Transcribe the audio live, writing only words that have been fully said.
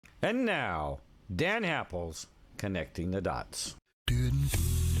And now, Dan Happel's Connecting the Dots.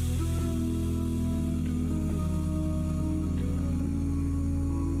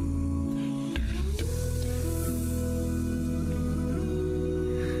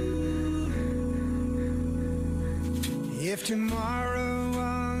 If tomorrow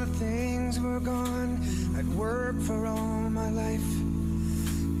all the things were gone, I'd work for all my life,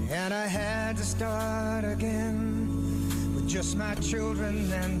 and I had to start again with just my children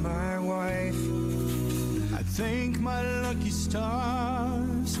and my wife. I thank my lucky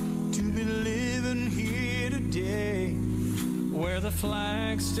stars to be living here today, where the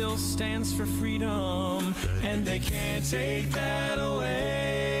flag still stands for freedom, and they can't take that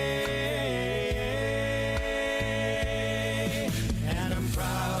away. And I'm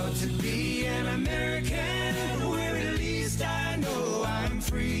proud to be an American, where at least I know I'm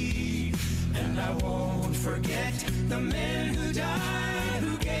free. And I won't forget the men who died,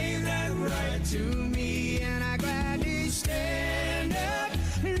 who gave that right to me. And I gladly stand up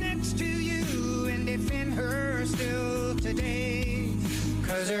next to you and defend her still today.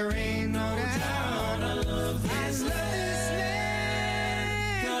 'Cause there ain't no doubt I love this land.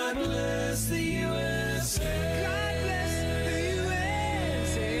 God bless the USA. God bless the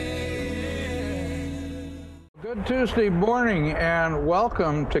USA. Good Tuesday morning and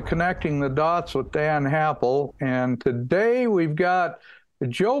welcome to Connecting the Dots with Dan Happel. And today we've got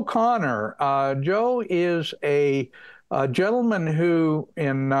Joe Connor. Joe is a gentleman who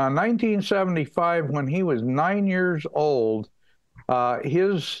in 1975, when he was 9 years old,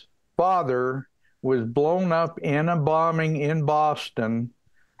 his father was blown up in a bombing in Boston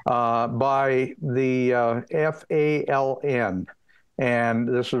by the FALN. And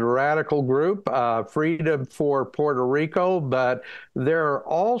this is a radical group, Freedom for Puerto Rico, but there are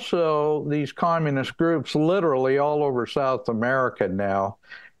also these communist groups literally all over South America now.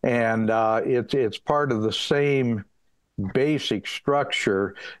 And it's part of the same basic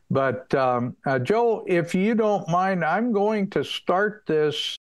structure. But Joe, if you don't mind, I'm going to start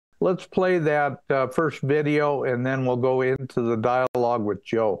this. Let's play that first video, and then we'll go into the dialogue with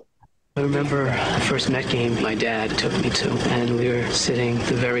Joe. I remember the first Met game my dad took me to, and we were sitting at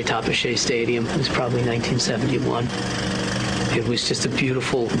the very top of Shea Stadium. It was probably 1971. It was just a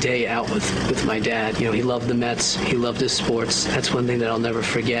beautiful day out with my dad. You know, he loved the Mets. He loved his sports. That's one thing that I'll never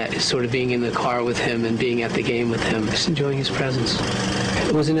forget, is sort of being in the car with him and being at the game with him, just enjoying his presence.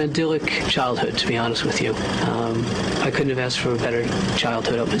 It was an idyllic childhood, to be honest with you. I couldn't have asked for a better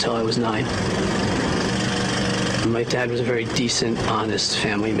childhood up until I was 9. My dad was a very decent, honest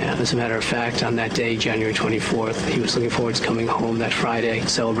family man. As a matter of fact, on that day, January 24th, he was looking forward to coming home that Friday,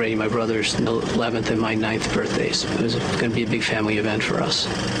 celebrating my brother's 11th and my 9th birthdays. It was going to be a big family event for us.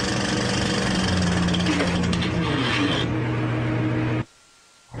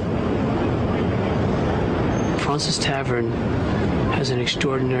 Francis Tavern has an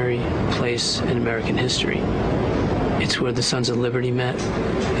extraordinary place in American history. It's where the Sons of Liberty met.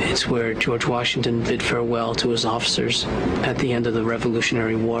 It's where George Washington bid farewell to his officers at the end of the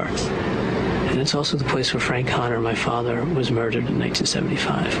Revolutionary War. And it's also the place where Frank Connor, my father, was murdered in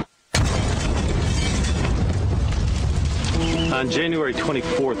 1975. On January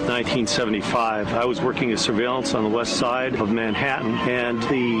 24th, 1975, I was working as surveillance on the west side of Manhattan, and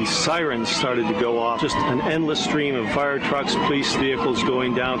the sirens started to go off. Just an endless stream of fire trucks, police vehicles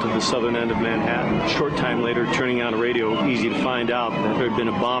going down to the southern end of Manhattan. A short time later, turning on the radio, easy to find out that there had been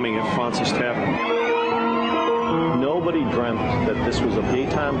a bombing at Francis Tavern. Nobody dreamt that this was a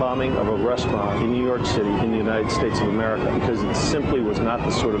daytime bombing of a restaurant in New York City in the United States of America, because it simply was not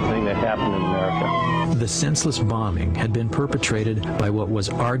the sort of thing that happened in America. The senseless bombing had been perpetrated by what was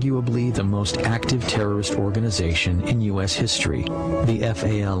arguably the most active terrorist organization in U.S. history, the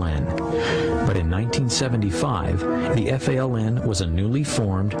FALN. But in 1975, the FALN was a newly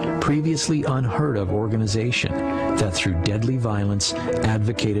formed, previously unheard of organization that through deadly violence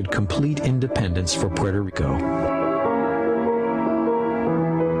advocated complete independence for Puerto Rico.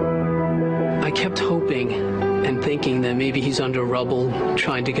 I kept hoping and thinking that maybe he's under rubble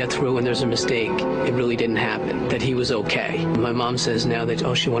trying to get through and there's a mistake. It really didn't happen, that he was okay. My mom says now that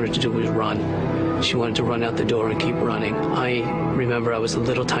all she wanted to do was run. She wanted to run out the door and keep running. I remember I was a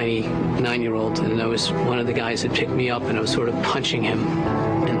little tiny 9-year-old, and I was one of the guys that picked me up, and I was sort of punching him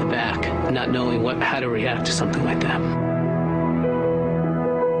in the back, not knowing how to react to something like that.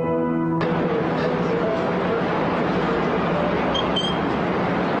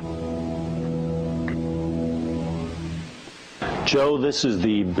 Joe, this is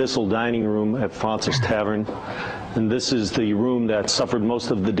the Bissell dining room at Francis Tavern, and this is the room that suffered most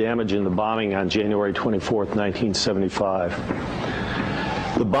of the damage in the bombing on January 24th, 1975.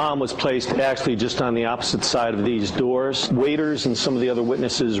 The bomb was placed actually just on the opposite side of these doors. Waiters and some of the other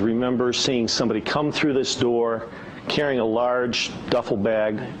witnesses remember seeing somebody come through this door carrying a large duffel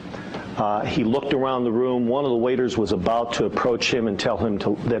bag. He looked around the room. One of the waiters was about to approach him and tell him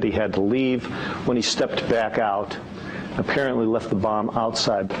that he had to leave when he stepped back out. Apparently left the bomb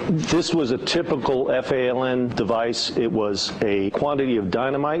outside. This was a typical FALN device. It was a quantity of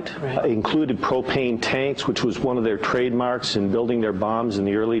dynamite. It included propane tanks, which was one of their trademarks in building their bombs in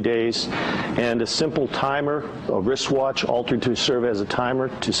the early days, and a simple timer, a wristwatch altered to serve as a timer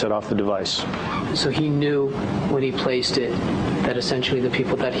to set off the device. So he knew when he placed it that essentially the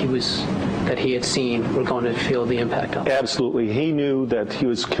people that he had seen were going to feel the impact of it. Absolutely. He knew that he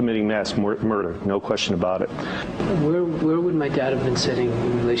was committing mass murder, no question about it. Where would my dad have been sitting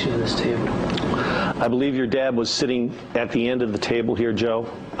in relation to this table? I believe your dad was sitting at the end of the table here, Joe,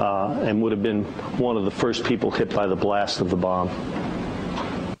 and would have been one of the first people hit by the blast of the bomb.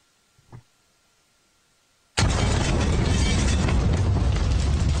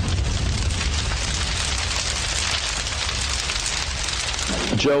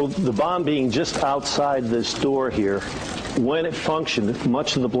 Joe, the bomb being just outside this door here, when it functioned,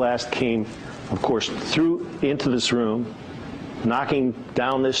 much of the blast came, of course, through into this room, knocking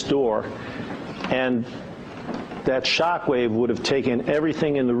down this door, and that shock wave would have taken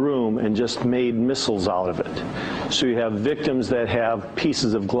everything in the room and just made missiles out of it. So you have victims that have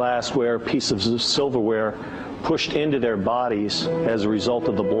pieces of glassware, pieces of silverware pushed into their bodies as a result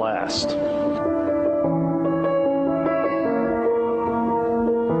of the blast.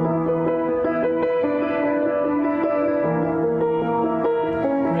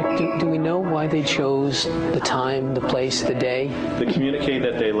 Do we know why they chose the time, the place, the day? The communique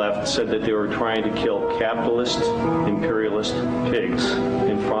that they left said that they were trying to kill capitalist, imperialist pigs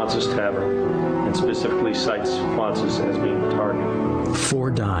in Francis Tavern, and specifically cites Francis as being the target.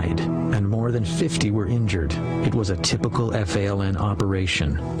 4 died, and more than 50 were injured. It was a typical FALN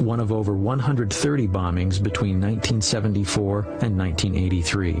operation, one of over 130 bombings between 1974 and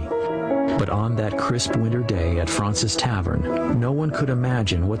 1983. But on that crisp winter day at Francis Tavern, no one could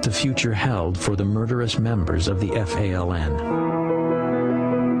imagine what the future held for the murderous members of the FALN.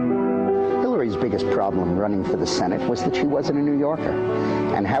 Hillary's biggest problem running for the Senate was that she wasn't a New Yorker.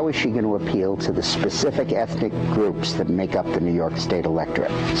 And how is she going to appeal to the specific ethnic groups that make up the New York State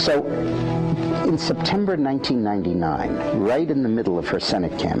electorate? So, in September 1999, right in the middle of her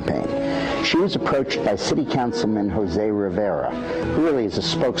Senate campaign, she was approached by City Councilman Jose Rivera, who really is a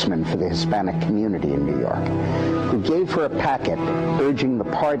spokesman for the Hispanic community in New York, who gave her a packet urging the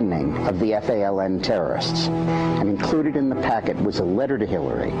pardoning of the FALN terrorists. And included in the packet was a letter to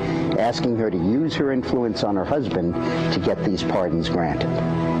Hillary asking her to use her influence on her husband to get these pardons granted.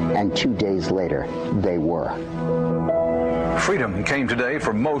 And 2 days later, they were. Freedom came today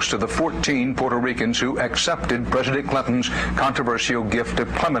for most of the 14 Puerto Ricans who accepted President Clinton's controversial gift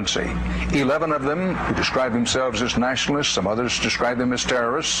of clemency. 11 of them, who describe themselves as nationalists, some others describe them as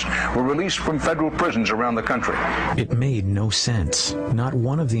terrorists, were released from federal prisons around the country. It made no sense. Not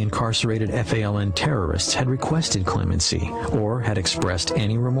one of the incarcerated FALN terrorists had requested clemency or had expressed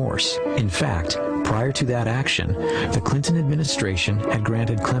any remorse. In fact, prior to that action, the Clinton administration had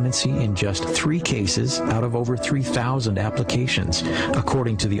granted clemency in just 3 cases out of over 3,000 applications,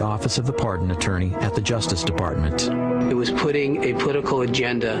 according to the Office of the Pardon Attorney at the Justice Department. It was putting a political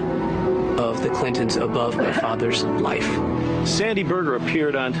agenda of the Clintons above my father's life. Sandy Berger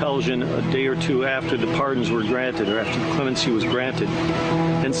appeared on television a day or two after the pardons were granted, or after the clemency was granted,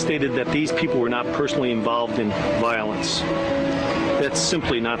 and stated that these people were not personally involved in violence. That's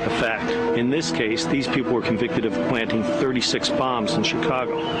simply not the fact. In this case, these people were convicted of planting 36 bombs in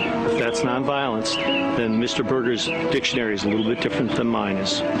Chicago. If that's nonviolence, then Mr. Berger's dictionary is a little bit different than mine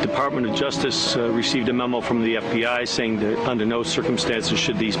is. The Department of Justice received a memo from the FBI saying that under no circumstances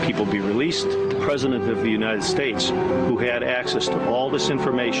should these people be released. The President of the United States, who had access to all this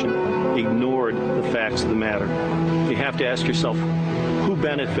information, ignored the facts of the matter. You have to ask yourself, who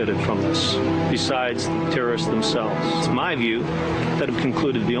benefited from this besides the terrorists themselves? It's my view that have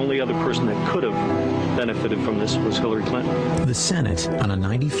concluded the only other person that could have benefited from this was Hillary Clinton. The Senate, on a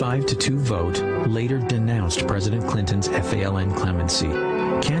 95-2 vote, later denounced President Clinton's FALN clemency.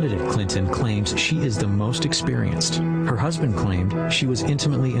 Candidate Clinton claims she is the most experienced. Her husband claimed she was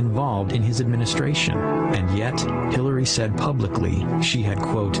intimately involved in his administration, and yet Hillary said publicly she had,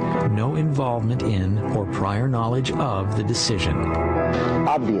 quote, no involvement in or prior knowledge of the decision.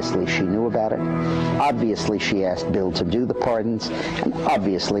 Obviously, she knew about it. Obviously, she asked Bill to do the pardons. And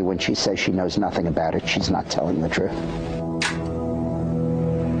obviously, when she says she knows nothing about it, she's not telling the truth.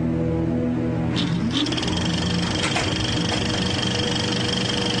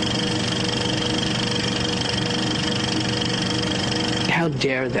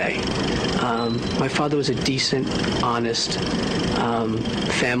 dare they? My father was a decent, honest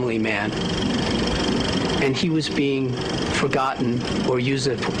family man, and he was being forgotten or used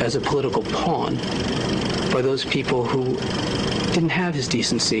as a political pawn by those people who didn't have his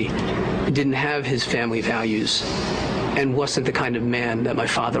decency, didn't have his family values, and wasn't the kind of man that my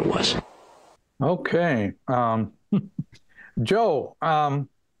father was. Okay. Joe,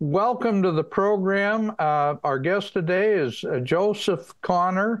 welcome to the program. Our guest today is Joseph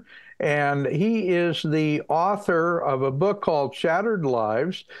Conner, and he is the author of a book called Shattered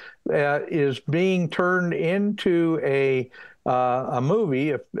Lives that is being turned into a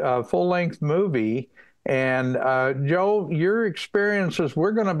movie, a full-length movie. And Joe, your experiences,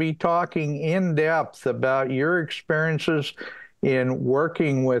 we're going to be talking in depth about your experiences in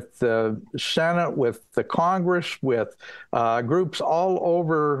working with the Senate, with the Congress, with groups all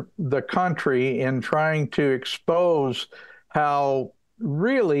over the country in trying to expose how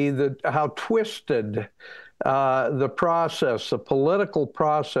how twisted the process, the political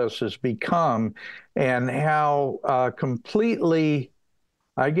process has become, and how completely,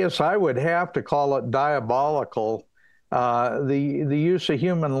 I guess I would have to call it diabolical, the use of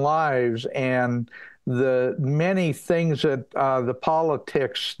human lives and the many things that the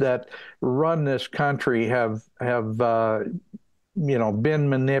politics that run this country have been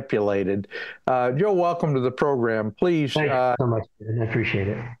manipulated. Joe, welcome to the program. Please. Thank you so much. I appreciate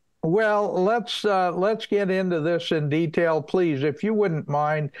it. Well, let's get into this in detail, please. If you wouldn't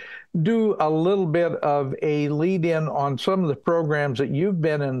mind, do a little bit of a lead-in on some of the programs that you've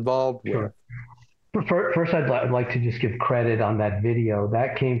been involved with. First, I'd like to just give credit on that video.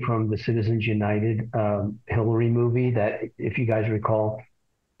 That came from the Citizens United Hillary movie that, if you guys recall,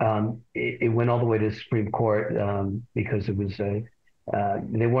 it went all the way to the Supreme Court because it was they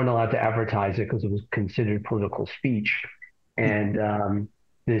weren't allowed to advertise it because it was considered political speech. And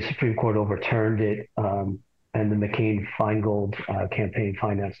the Supreme Court overturned it, and the McCain-Feingold campaign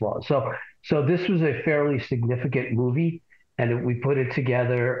finance law. So this was a fairly significant movie. And we put it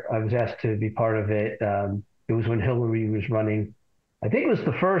together. I was asked to be part of it. It was when Hillary was running. I think it was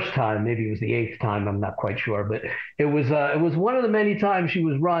the first time, maybe it was the 8th time. I'm not quite sure, but it was one of the many times she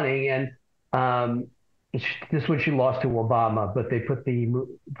was running. And this one she lost to Obama. But they put the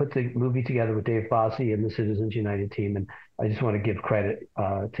movie together with Dave Bossie and the Citizens United team, and I just want to give credit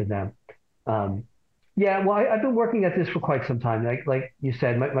to them. Yeah, well, I've been working at this for quite some time. Like you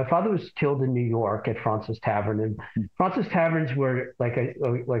said, my father was killed in New York at Fraunces Tavern, and Fraunces Taverns were,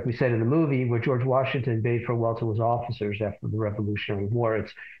 like we said in the movie, where George Washington bade farewell to his officers after the Revolutionary War.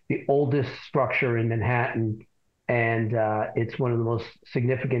 It's the oldest structure in Manhattan, and it's one of the most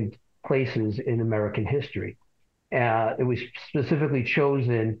significant places in American history. It was specifically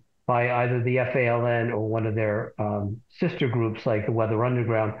chosen by either the FALN or one of their sister groups, like the Weather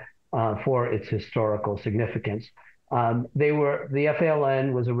Underground, for its historical significance. The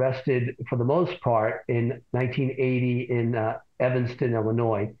FALN was arrested for the most part in 1980 in Evanston,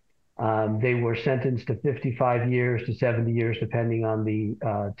 Illinois. They were sentenced to 55 years to 70 years, depending on the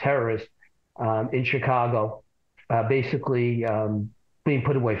terrorist, in Chicago, basically being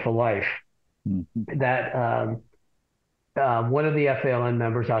put away for life. Mm-hmm. That one of the FALN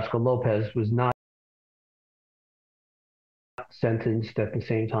members, Oscar Lopez, was not sentenced at the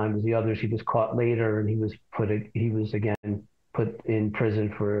same time as the others. He was caught later, and he was again put in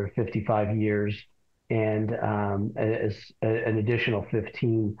prison for 55 years, and as an additional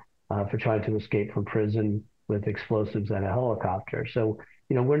 15 for trying to escape from prison with explosives and a helicopter. So,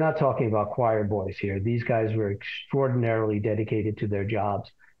 we're not talking about choir boys here. These guys were extraordinarily dedicated to their jobs,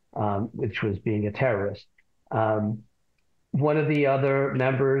 which was being a terrorist. One of the other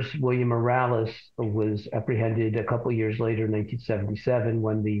members, William Morales, was apprehended a couple of years later in 1977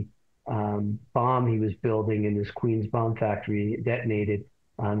 when the bomb he was building in his Queens bomb factory detonated.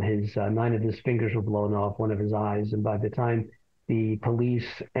 9 of his fingers were blown off, 1 of his eyes, and by the time the police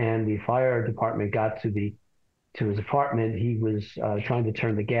and the fire department got to his apartment, he was trying to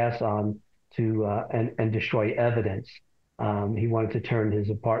turn the gas on and destroy evidence. He wanted to turn his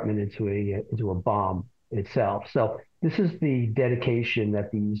apartment into a bomb itself. So this is the dedication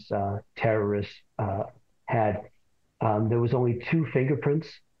that these terrorists had. There was only 2 fingerprints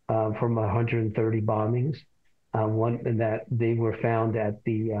from 130 bombings. One that they were found at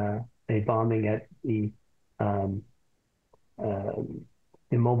a bombing at the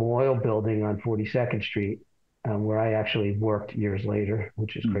Mobil Oil building on 42nd Street, where I actually worked years later,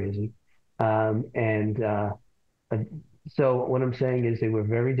 which is crazy. So what I'm saying is they were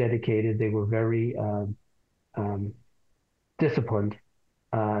very dedicated. They were very disciplined.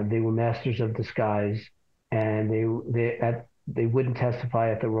 They were masters of disguise, and they wouldn't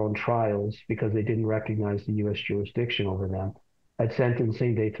testify at their own trials because they didn't recognize the U.S. jurisdiction over them. At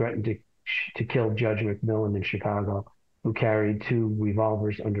sentencing, they threatened to kill Judge McMillan in Chicago, who carried 2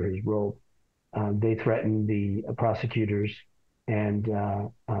 revolvers under his robe. They threatened the prosecutors, and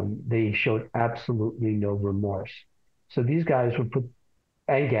they showed absolutely no remorse. So these guys were put,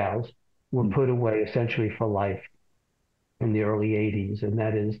 and gals, were put away essentially for life in the early 80s. And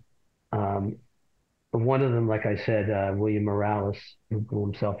that is, one of them, like I said, William Morales, who blew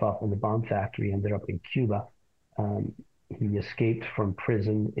himself up in the bomb factory, ended up in Cuba. He escaped from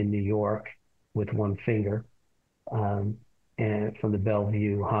prison in New York with 1 finger, and from the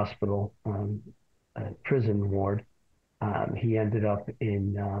Bellevue Hospital prison ward. He ended up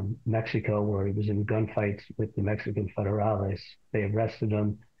in Mexico, where he was in gunfights with the Mexican Federales. They arrested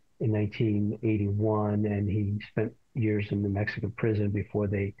him in 1981, and he spent years in the Mexican prison before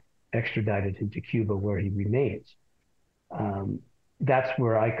they extradited him to Cuba, where he remains. That's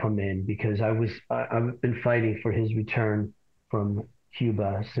where I come in, because I've been fighting for his return from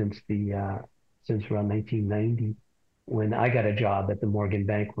Cuba since around 1990, when I got a job at the Morgan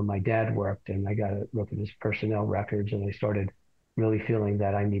Bank where my dad worked, and I got to look at his personnel records, and I started really feeling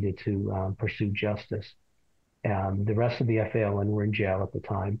that I needed to pursue justice. The rest of the FALN were in jail at the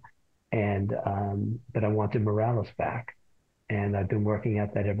time, but I wanted Morales back, and I've been working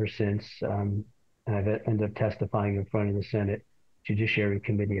at that ever since. And I've ended up testifying in front of the Senate Judiciary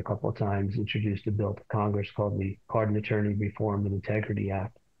Committee a couple of times, introduced a bill to Congress called the Pardon Attorney Reform and Integrity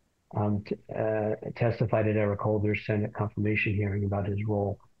Act. Testified at Eric Holder's Senate confirmation hearing about his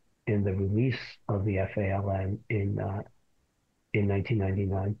role in the release of the FALN in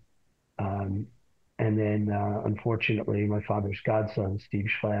 1999. And then, unfortunately, my father's godson, Steve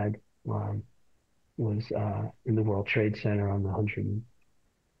Schlage, was in the World Trade Center on the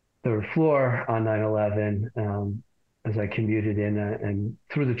 103rd floor on 9/11 as I commuted in and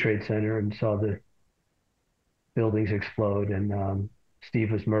through the Trade Center and saw the buildings explode, and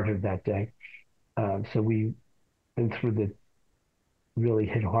Steve was murdered that day. So we went through really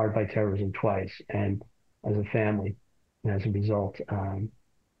hit hard by terrorism twice, and as a family, and as a result,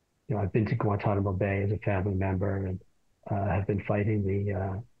 I've been to Guantanamo Bay as a family member, and have been fighting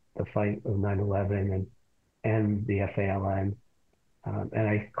the fight of 9/11 and the FALN, and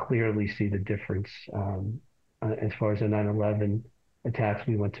I clearly see the difference. As far as the 9/11 attacks,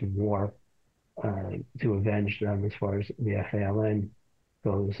 we went to war to avenge them. As far as the FALN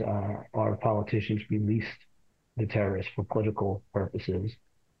goes, our politicians released the terrorists for political purposes.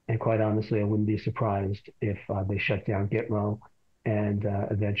 And quite honestly, I wouldn't be surprised if they shut down Gitmo and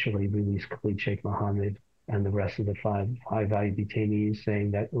eventually released Khalid Sheikh Mohammed and the rest of the 5 high-value detainees,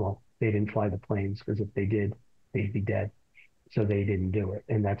 saying that, well, they didn't fly the planes, because if they did, they'd be dead. So they didn't do it.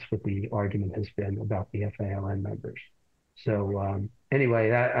 And that's what the argument has been about the FALN members. So anyway,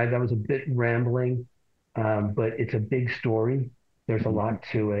 that was a bit rambling, but it's a big story. There's a lot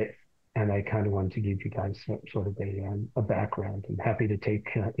to it. And I kind of wanted to give you guys sort of a background. I'm happy to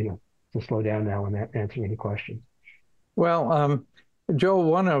to slow down now and answer any questions. Well, Joe,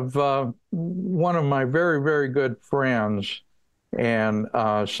 one of my very, very good friends, and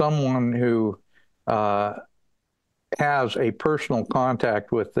someone who has a personal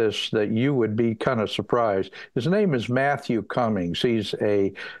contact with this that you would be kind of surprised. His name is Matthew Cummings. He's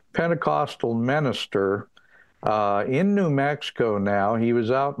a Pentecostal minister in New Mexico now. He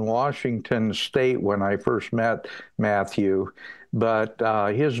was out in Washington State when I first met Matthew, but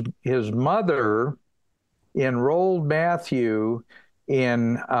his mother enrolled Matthew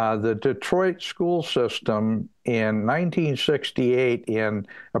in the Detroit school system in 1968 in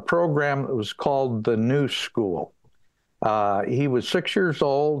a program that was called the New School. He was 6 years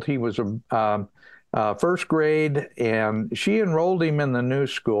old. He was first grade, and she enrolled him in the New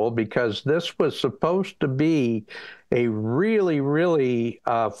School because this was supposed to be a really, really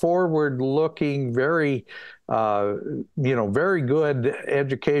forward-looking, very, very good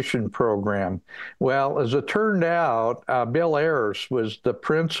education program. Well, as it turned out, Bill Ayers was the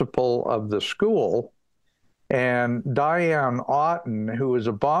principal of the school, and Diane Otten, who was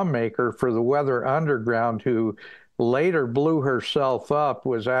a bomb maker for the Weather Underground, who later blew herself up,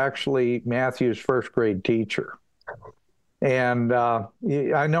 was actually Matthew's first grade teacher. And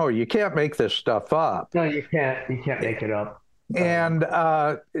I know you can't make this stuff up. No, you can't. You can't make it up. And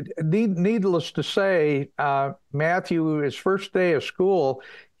needless to say, Matthew, his first day of school,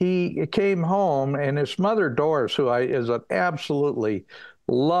 he came home, and his mother, Doris, who is an absolutely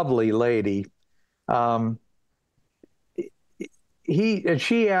lovely lady,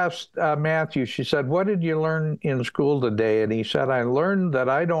 she asked Matthew, she said, "What did you learn in school today?" And he said, "I learned that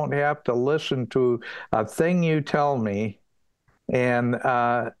I don't have to listen to a thing you tell me, and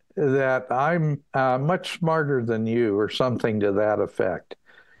that I'm much smarter than you, or something to that effect.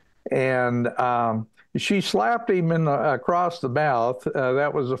 And she slapped him across the mouth.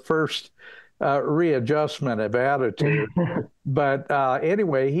 That was the first readjustment of attitude. But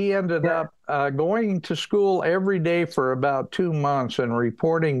anyway, he ended up going to school every day for about 2 months and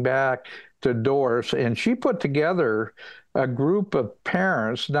reporting back to Doris. And she put together a group of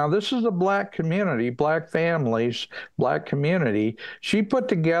parents. Now, this is a Black community, Black families, Black community. She put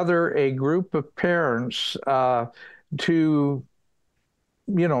together a group of parents to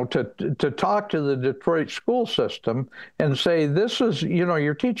to talk to the Detroit school system and say, this is,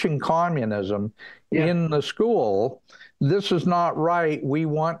 you're teaching communism in the school. This is not right. We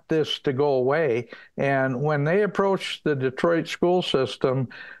want this to go away. And when they approached the Detroit school system,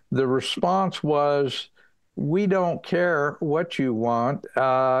 the response was, we don't care what you want.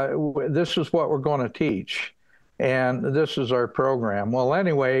 This is what we're going to teach. And this is our program. Well,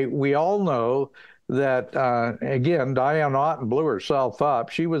 anyway, we all know that, again, Diane Otten blew herself up.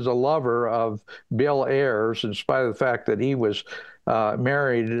 She was a lover of Bill Ayers, in spite of the fact that he was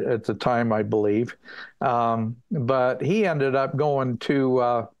married at the time, I believe. But he ended up going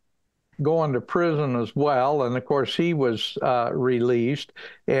to prison as well. And of course, he was released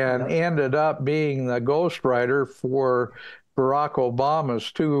and ended up being the ghostwriter for Barack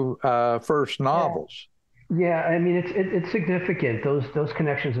Obama's two first novels. Yeah, I mean, it's significant. Those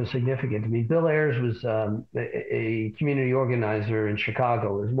connections are significant. I mean, Bill Ayers was a community organizer in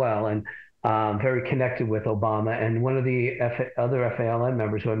Chicago as well, and very connected with Obama. And one of the other FALN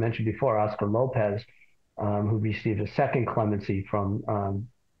members who I mentioned before, Oscar Lopez, who received a second clemency from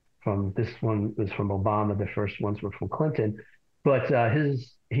this one was from Obama. The first ones were from Clinton, but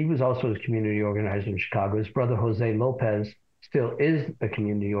he was also a community organizer in Chicago. His brother Jose Lopez still is a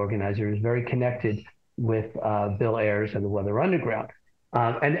community organizer. He's very connected with Bill Ayers and the Weather Underground,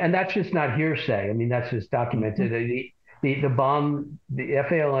 and that's just not hearsay. I mean, that's just documented. The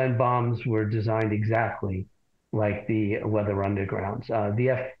FALN bombs were designed exactly like the Weather Undergrounds.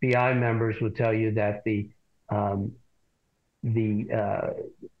 The FBI members would tell you that the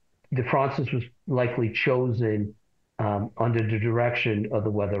Francis was likely chosen under the direction of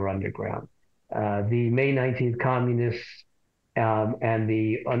the Weather Underground. The May 19th communists and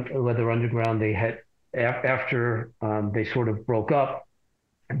the Weather Underground, they had, after they sort of broke up,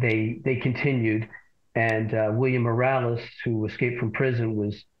 they continued, and William Morales, who escaped from prison,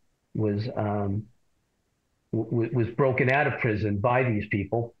 was broken out of prison by these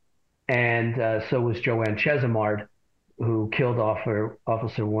people, and so was Joanne Chesimard, who killed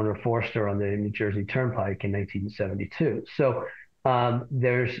Officer Warner Forster on the New Jersey Turnpike in 1972. So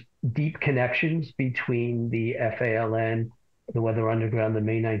there's deep connections between the FALN, the Weather Underground, the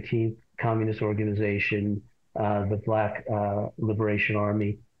May 19th Communist Organization, the Black Liberation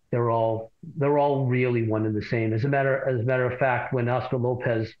Army. They're all really one and the same. As a matter of fact, when Oscar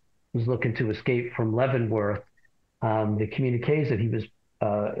Lopez was looking to escape from Leavenworth, the communiques that he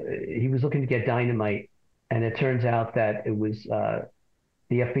was looking to get dynamite, and it turns out that it was the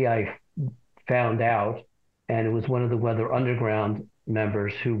FBI found out, and it was one of the Weather Underground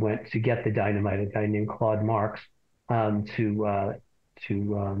members who went to get the dynamite, a guy named Claude Marks, to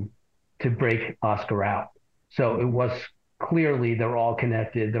break Oscar out. So it was clearly they're all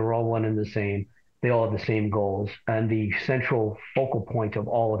connected. They're all one and the same. They all have the same goals, and the central focal point of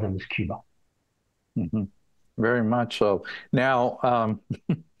all of them is Cuba. Mm-hmm. Very much so. Now,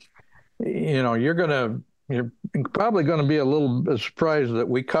 you're probably going to be a little surprised that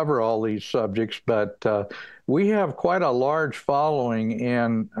we cover all these subjects, but we have quite a large following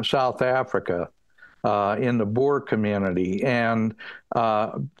in South Africa, in the Boer community. And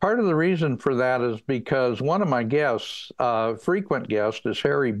part of the reason for that is because one of my guests, frequent guest, is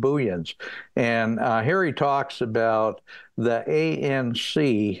Harry Booyens. And Harry talks about the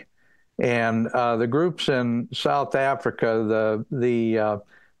ANC and the groups in South Africa, the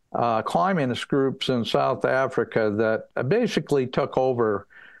communist groups in South Africa that basically took over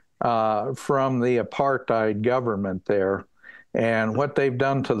from the apartheid government there, and what they've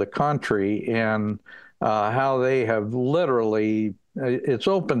done to the country, and how they have literally, it's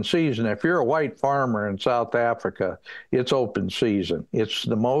open season. If you're a white farmer in South Africa, it's open season. It's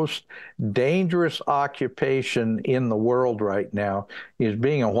the most dangerous occupation in the world right now, is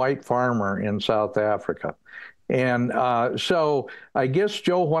being a white farmer in South Africa. And so I guess,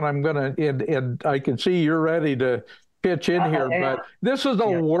 Joe, what I'm going to, and I can see you're ready to pitch in here, but this is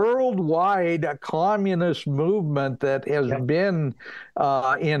a worldwide communist movement that has been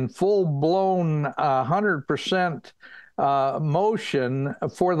in full-blown 100% motion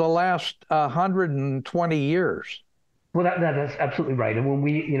for the last 120 years. Well, that's absolutely right. And when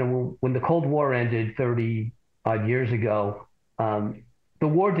when the Cold War ended 30 odd years ago, the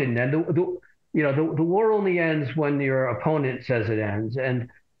war didn't end. The war only ends when your opponent says it ends. And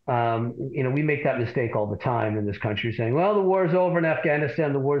we make that mistake all the time in this country, saying, "Well, the war's over in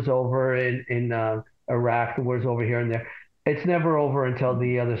Afghanistan, the war's over in Iraq, the war's over here and there." It's never over until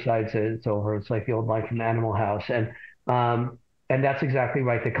the other side says it's over. It's like the old line from Animal House, and that's exactly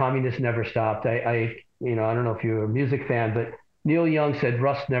right. The communists never stopped. I don't know if you're a music fan, but Neil Young said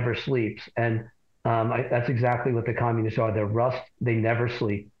rust never sleeps. And that's exactly what the communists are. They're rust. They never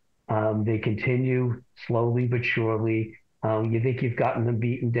sleep. They continue slowly but surely. You think you've gotten them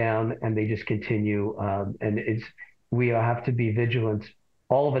beaten down, and they just continue. And we have to be vigilant.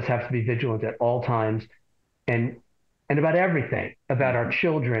 All of us have to be vigilant at all times, and about everything, about our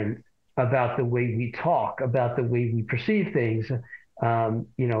children, about the way we talk, about the way we perceive things.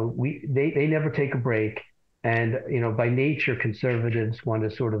 They never take a break. And, by nature, conservatives want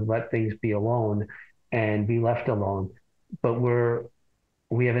to sort of let things be alone and be left alone. But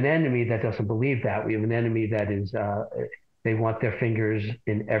we have an enemy that doesn't believe that. We have an enemy that is, they want their fingers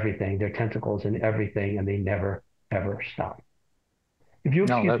in everything, their tentacles in everything, and they never, ever stop. If you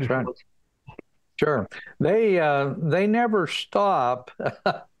excuse that's me, right. Sure. They never stop.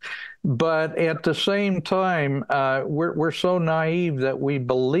 But at the same time, we're so naive that we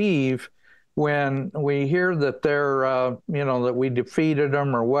believe when we hear that they're, that we defeated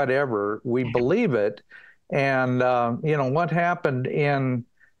them or whatever, we believe it. And, what happened in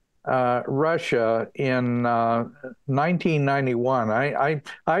Russia in 1991,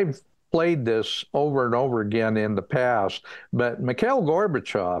 I've played this over and over again in the past, but Mikhail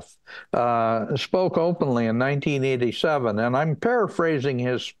Gorbachev spoke openly in 1987, and I'm paraphrasing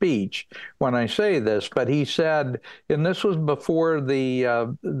his speech when I say this, but he said, and this was before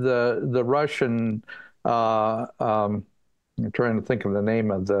the Russian, I'm trying to think of the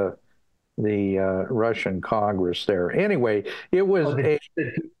name of the Russian Congress there. Anyway, it was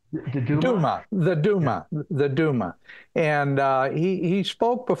the Duma? The Duma. And he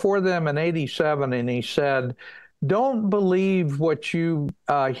spoke before them in 87, and he said, don't believe what you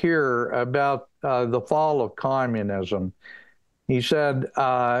hear about the fall of communism. He said,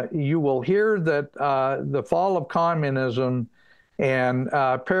 you will hear that the fall of communism and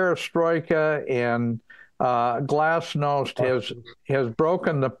perestroika and glasnost has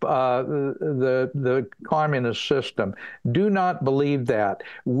broken the communist system. Do not believe that.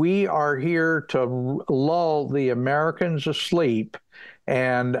 We are here to lull the Americans asleep,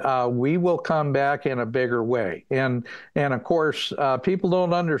 and we will come back in a bigger way. And of course, people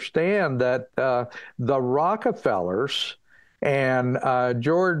don't understand that the Rockefellers and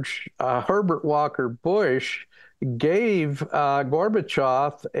George Herbert Walker Bush gave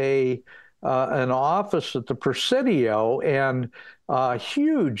Gorbachev an office at the Presidio and a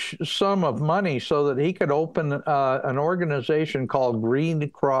huge sum of money so that he could open an organization called Green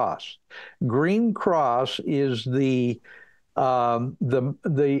Cross. Green Cross is the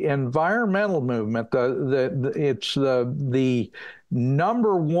environmental movement. It's the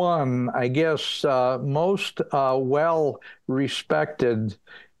number one, I guess, most well-respected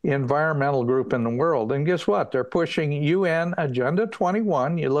environmental group in the world. And guess what? They're pushing UN Agenda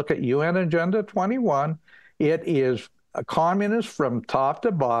 21. You look at UN Agenda 21, it is a communist from top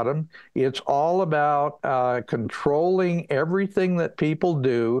to bottom. It's all about controlling everything that people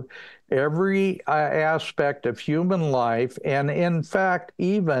do, every aspect of human life, and in fact,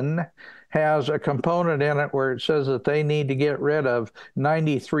 even has a component in it where it says that they need to get rid of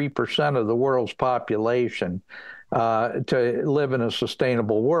 93% of the world's population to live in a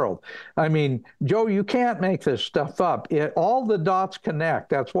sustainable world. I mean, Joe, you can't make this stuff up. All the dots connect.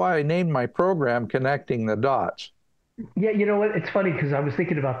 That's why I named my program Connecting the Dots. Yeah, you know what? It's funny because I was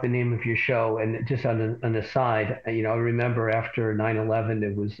thinking about the name of your show, and just on an aside, I remember after 9/11,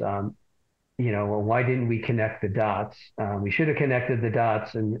 it was, well, why didn't we connect the dots? We should have connected the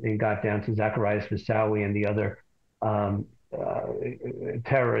dots and got down to Zacarias Moussaoui and the other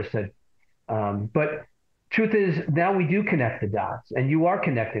terrorists that, but truth is, now we do connect the dots, and you are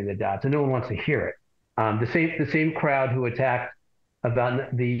connecting the dots, and no one wants to hear it. The same crowd who attacked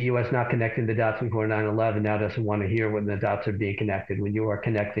about the U.S. not connecting the dots before 9/11 now doesn't want to hear when the dots are being connected, when you are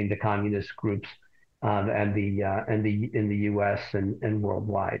connecting the communist groups in the U.S. and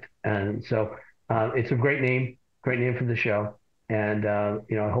worldwide. And so it's a great name for the show, and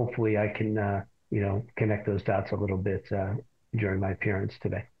hopefully I can connect those dots a little bit during my appearance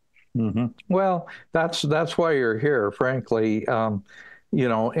today. Mm-hmm. Well, that's why you're here, frankly.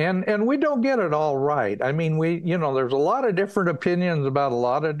 and we don't get it all right. I mean, there's a lot of different opinions about a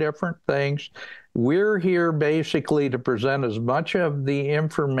lot of different things. We're here basically to present as much of the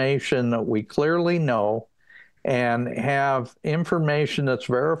information that we clearly know and have information that's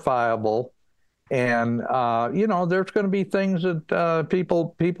verifiable. And, there's going to be things that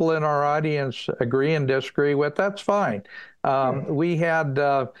people in our audience agree and disagree with. That's fine. We had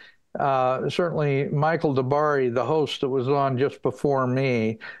certainly Michael DeBari, the host that was on just before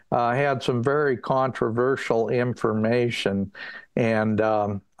me, had some very controversial information. And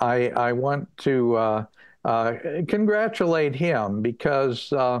I want to congratulate him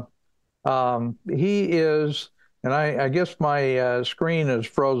because he is, and I guess my screen is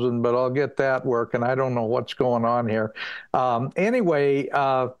frozen, but I'll get that working. I don't know what's going on here. Anyway,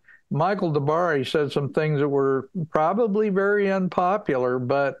 Michael DeBari said some things that were probably very unpopular,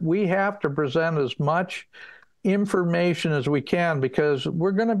 but we have to present as much information as we can because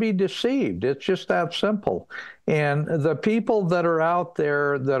we're going to be deceived. It's just that simple. And the people that are out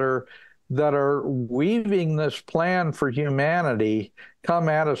there that are weaving this plan for humanity come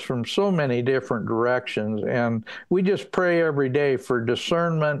at us from so many different directions. And we just pray every day for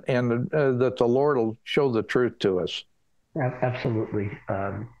discernment and that the Lord will show the truth to us. Absolutely.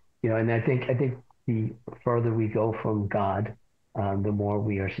 And I think the further we go from God, the more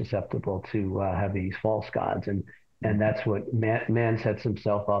we are susceptible to have these false gods. And that's what man sets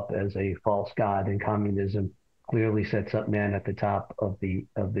himself up as a false god, and communism clearly sets up man at the top of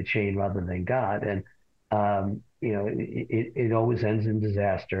the chain rather than God. And it always ends in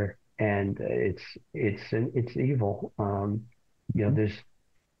disaster, and it's evil. There's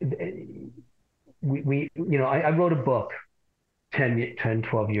I wrote a book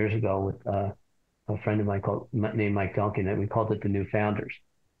 12 years ago with a friend of mine named Mike Duncan, and we called it The New Founders.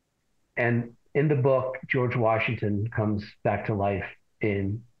 And in the book, George Washington comes back to life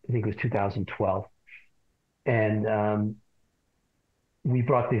in, I think it was 2012. And we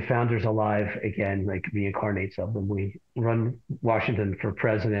brought the founders alive again, like reincarnates of them. We run Washington for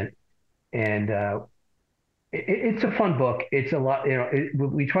president, and it's a fun book. It's a lot,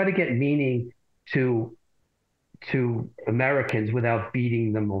 we try to get meaning to Americans without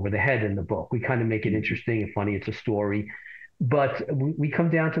beating them over the head in the book. We kind of make it interesting and funny. It's a story. But we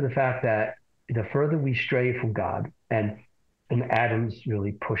come down to the fact that the further we stray from God, and Adams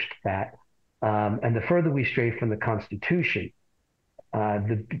really pushed that, and the further we stray from the Constitution,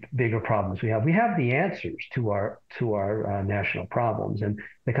 the bigger problems we have. We have the answers to our national problems, and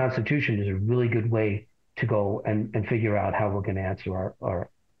the Constitution is a really good way to go and figure out how we're going to answer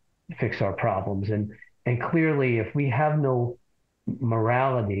fix our problems. And clearly, if we have no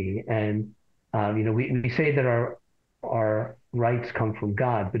morality, and we say that our rights come from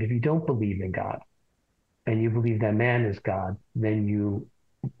God, but if you don't believe in God, and you believe that man is God, then you,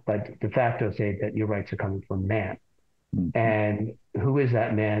 by de facto, say that your rights are coming from man. Mm-hmm. And who is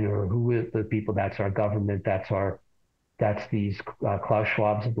that man, or who is the people? That's our government. That's these Klaus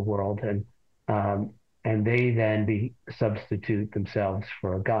Schwabs of the world, and they then substitute themselves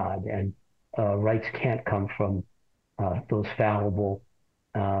for a God. And rights can't come from those fallible,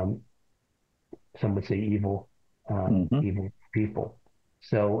 some would say evil people.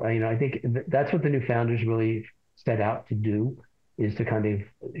 So I think that's what the New Founders really set out to do, is to kind of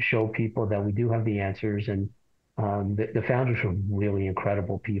show people that we do have the answers. And the founders were really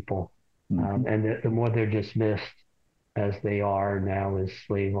incredible people. Mm-hmm. And the more they're dismissed, as they are now, as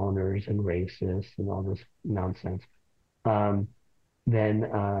slave owners and racists and all this nonsense, then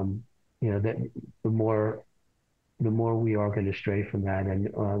that the more we are going to stray from that,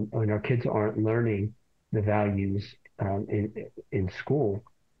 and our kids aren't learning the values in school.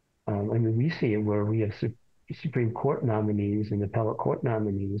 I mean, we see it where we have Supreme Court nominees and appellate court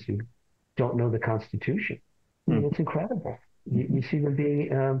nominees who don't know the Constitution. I mean, it's incredible. You see them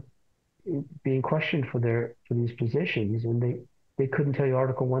being questioned for these positions, and they couldn't tell you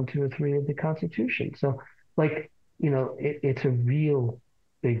Article 1, 2, or 3 of the Constitution. So, it's a real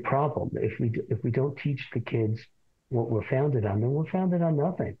big problem. If we don't teach the kids what we're founded on, then we're founded on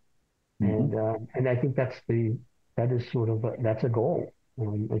nothing. Mm-hmm. And I think that is sort of that's a goal.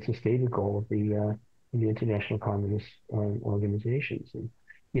 It's a stated goal of the international communist organizations. And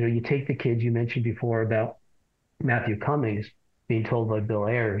you take the kids. You mentioned before about Matthew Cummings being told by Bill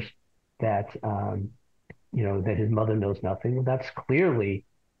Ayers that that his mother knows nothing. Well, that's clearly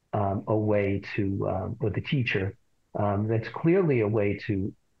a way to, or the teacher. That's clearly a way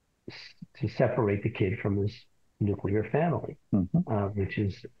to separate the kid from his nuclear family, which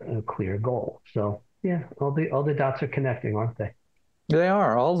is a clear goal. So yeah, all the dots are connecting, aren't they? They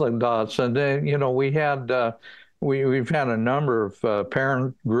are, all the dots. And we had we've had a number of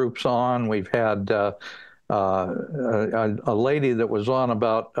parent groups on. We've had a lady that was on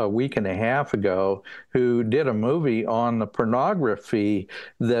about a week and a half ago who did a movie on the pornography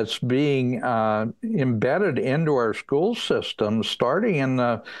that's being embedded into our school system starting in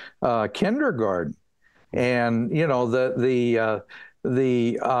the kindergarten. And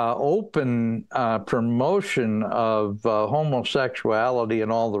the open promotion of homosexuality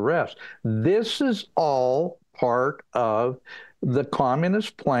and all the rest. This is all part of the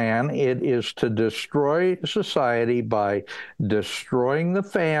communist plan. It is to destroy society by destroying the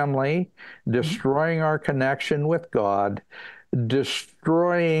family, destroying our connection with God,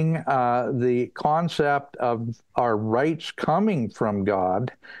 destroying the concept of our rights coming from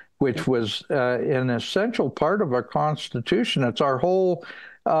God, which was an essential part of our Constitution. It's our whole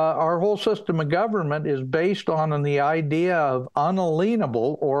system of government is based on the idea of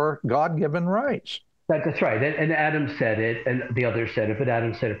unalienable or God-given rights. That's right. And Adam said it, and the others said it, but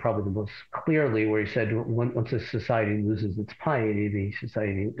Adam said it probably the most clearly, where he said, once a society loses its piety, the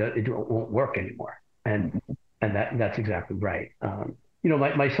society, it won't work anymore. And that's exactly right.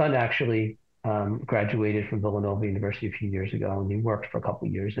 My son actually graduated from Villanova University a few years ago, and he worked for a couple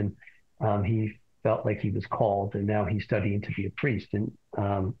of years, and he felt like he was called, and now he's studying to be a priest in,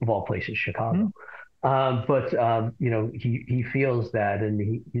 of all places, Chicago. He feels that,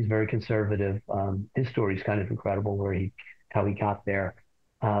 and he's very conservative. His story is kind of incredible, how he got there.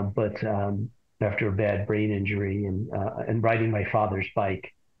 After a bad brain injury and riding my father's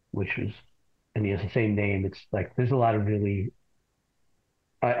bike, and he has the same name. It's like there's a lot of really.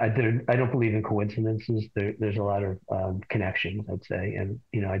 I don't believe in coincidences. There's a lot of connections, I'd say, and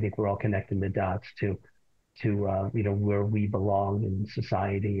I think we're all connecting the dots to where we belong in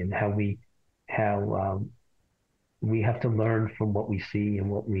society and how we have to learn from what we see and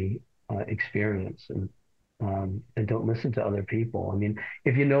what we experience, and don't listen to other people. I mean,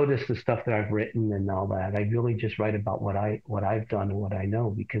 if you notice the stuff that I've written and all that, I really just write about what I've done and what I know,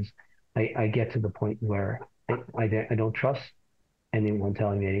 because I get to the point where I don't trust anyone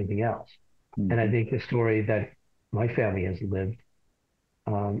telling me anything else. And I think the story that my family has lived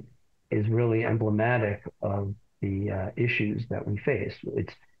is really emblematic of the issues that we face.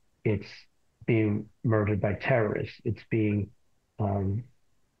 It's being murdered by terrorists. It's being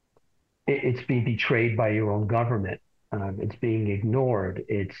betrayed by your own government. It's being ignored.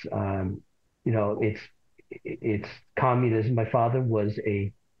 It's communism. My father was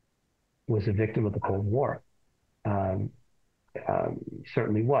a victim of the Cold War.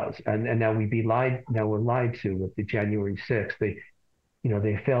 Certainly was, and now we're lied to with the January 6th. They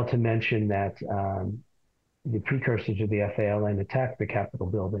failed to mention that the precursors of the FALN attacked the Capitol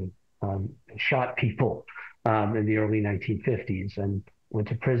building, shot people in the early 1950s, and went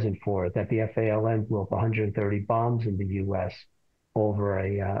to prison for it. That the FALN blew up 130 bombs in the U.S. over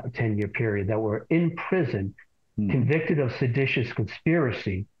a 10-year period, that were in prison, convicted of seditious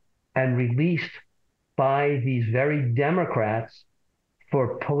conspiracy, and released by these very Democrats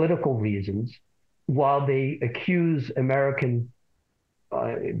for political reasons, while they accuse American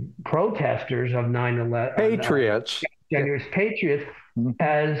protesters of 9/11 patriots, January's patriots,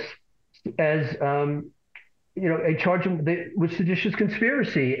 as charge them with seditious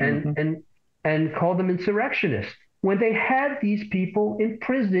conspiracy and call them insurrectionists, when they had these people in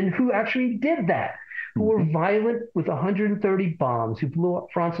prison who actually did that, who were violent with 130 bombs, who blew up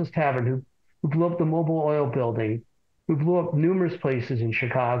Francis Tavern, who blew up the Mobil Oil building, who blew up numerous places in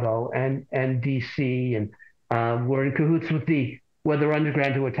Chicago and D.C., and were in cahoots with the Weather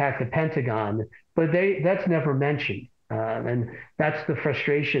Underground to attack the Pentagon. But that's never mentioned. And that's the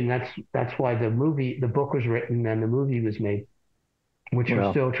frustration. That's why the book was written and the movie was made, which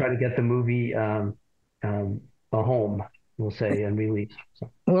we're still trying to get the movie a home, we'll say, and released. So.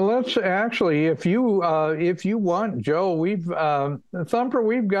 Well, let's actually, if you want, Joe, Thumper,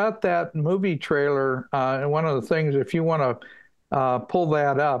 we've got that movie trailer. And one of the things, if you want to pull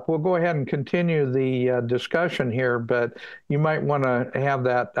that up, we'll go ahead and continue the discussion here, but you might want to have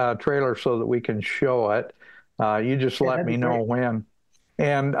that trailer so that we can show it. You just let me know when.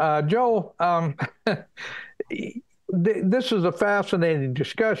 And Joe, this is a fascinating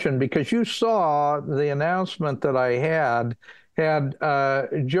discussion, because you saw the announcement that I had China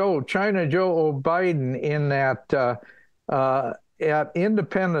Joe Biden in that at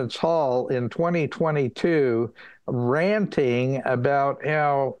Independence Hall in 2022, ranting about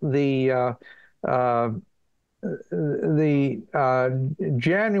how the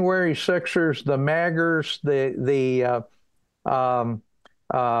January 6ers, the MAGers, the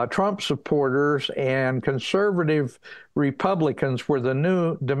Trump supporters, and conservative Republicans were the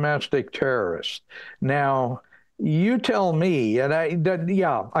new domestic terrorists. Now, You tell me, and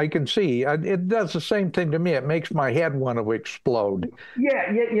yeah, I can see. It does the same thing to me. It makes my head want to explode.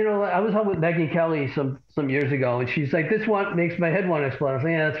 Yeah, I was on with Megyn Kelly some years ago, and she's like, "This one makes my head want to explode." I was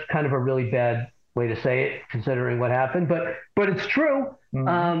like, "Yeah, that's kind of a really bad way to say it, considering what happened." But it's true.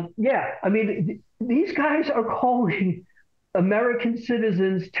 Yeah, I mean, these guys are calling American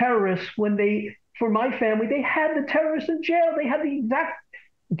citizens terrorists when for my family, they had the terrorists in jail. They had the exact.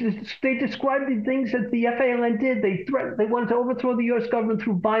 They described the things that the FALN did. They wanted to overthrow the U.S. government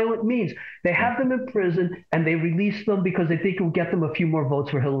through violent means. They have them in prison, and they release them because they think it will get them a few more votes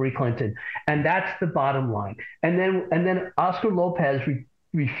for Hillary Clinton. And that's the bottom line. And then Oscar Lopez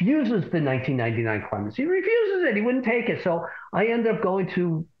refuses the 1999 clemency. He refuses it. He wouldn't take it. So I ended up going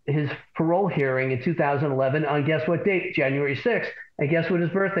to his parole hearing in 2011 on guess what date? January 6th. And guess what his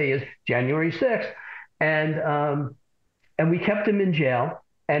birthday is? January 6th. And we kept him in jail.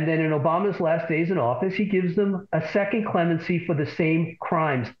 And then in Obama's last days in office, he gives them a second clemency for the same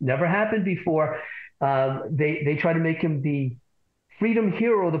crimes. Never happened before. They try to make him the freedom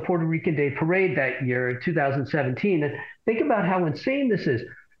hero of the Puerto Rican Day Parade that year in 2017. And think about how insane this is.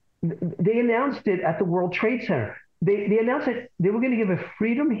 They announced it at the World Trade Center. They announced that they were going to give a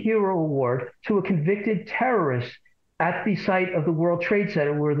Freedom Hero Award to a convicted terrorist at the site of the World Trade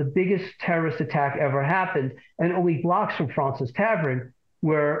Center, where the biggest terrorist attack ever happened, and only blocks from Francis Tavern,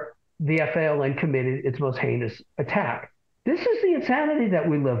 where the FALN committed its most heinous attack. This is the insanity that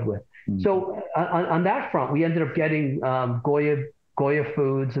we live with. So on that front, we ended up getting Goya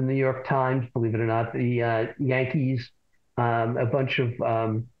Foods in the New York Times, believe it or not, the Yankees, a bunch of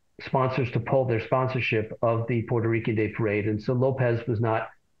sponsors to pull their sponsorship of the Puerto Rican Day Parade. And so Lopez was not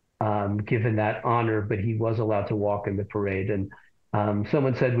given that honor, but he was allowed to walk in the parade. And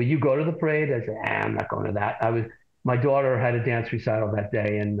someone said, "Will you go to the parade?" I said, "I'm not going to that." My daughter had a dance recital that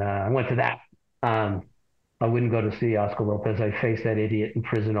day, and I went to that. I wouldn't go to see Oscar Lopez. I faced that idiot in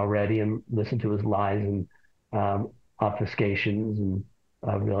prison already and listened to his lies and obfuscations, and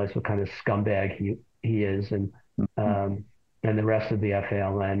realized what kind of scumbag he is, and the rest of the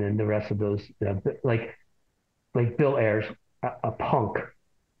FALN and the rest of those, like Bill Ayers, a punk,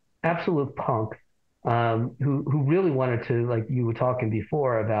 absolute punk, who really wanted to, like you were talking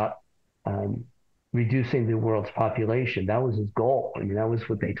before about. Reducing the world's population. That was his goal. I mean, that was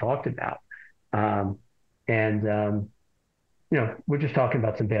what they talked about. We're just talking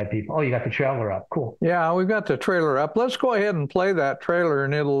about some bad people. Oh, you got the trailer up. Cool. Yeah, we've got the trailer up. Let's go ahead and play that trailer,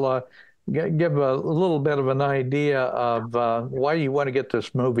 and it'll give a little bit of an idea of why you want to get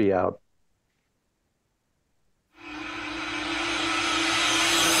this movie out.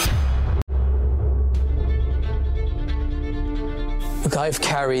 Look, I've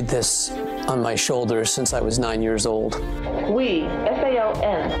carried this on my shoulders since I was 9 years old. We,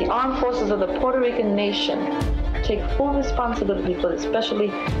 FALN, the Armed Forces of the Puerto Rican Nation, take full responsibility for the specially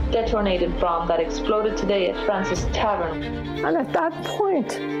detonated bomb that exploded today at Francis Tavern. And at that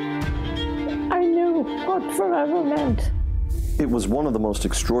point, I knew what forever meant. It was one of the most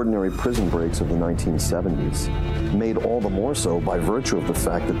extraordinary prison breaks of the 1970s, made all the more so by virtue of the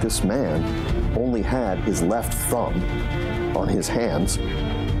fact that this man only had his left thumb on his hands.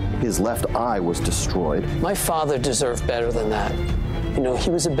 His left eye was destroyed. My father deserved better than that. You know, he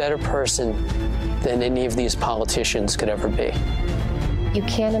was a better person than any of these politicians could ever be. You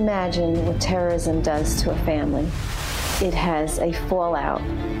can't imagine what terrorism does to a family. It has a fallout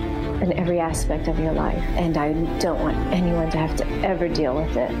in every aspect of your life, and I don't want anyone to have to ever deal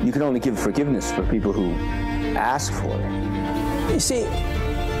with it. You can only give forgiveness for people who ask for it. You see,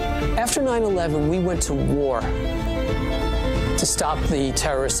 after 9/11, we went to war to stop the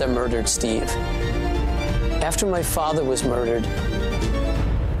terrorists that murdered Steve. After my father was murdered,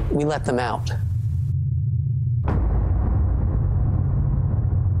 we let them out.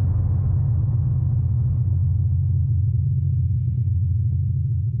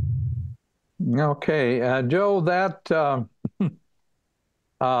 Okay, Joe, that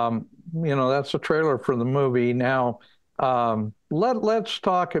that's a trailer for the movie. Now, let's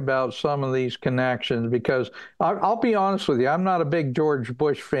talk about some of these connections, because I'll be honest with you, I'm not a big George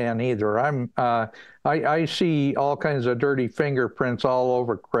Bush fan either. I see all kinds of dirty fingerprints all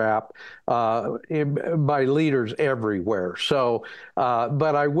over crap by leaders everywhere. So,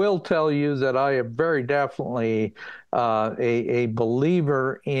 but I will tell you that I am very definitely a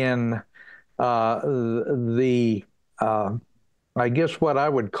believer in I guess what I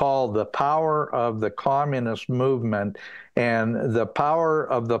would call the power of the communist movement and the power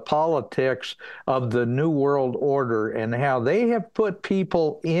of the politics of the New World Order, and how they have put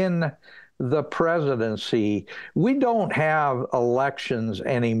people in the presidency. We don't have elections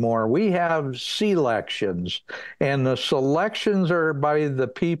anymore. We have selections, and the selections are by the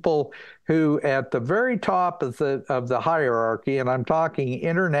people who, at the very top of the hierarchy, and I'm talking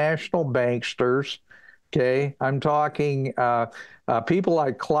international banksters. Okay, I'm talking people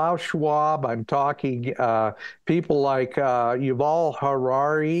like Klaus Schwab. I'm talking people like Yuval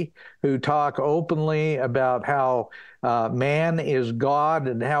Harari, who talk openly about how man is God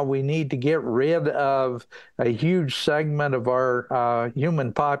and how we need to get rid of a huge segment of our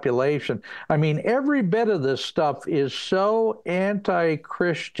human population. I mean, every bit of this stuff is so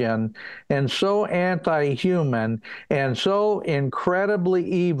anti-Christian and so anti-human and so incredibly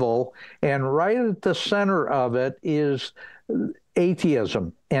evil. And right at the center of it is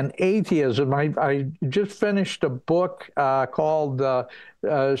atheism. And atheism, I just finished a book called Marx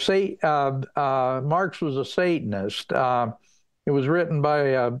Was a Satanist. It was written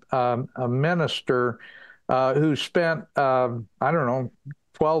by a minister who spent, I don't know,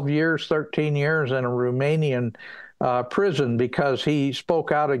 12 years, 13 years in a Romanian prison because he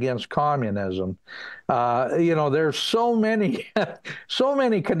spoke out against communism. There's so many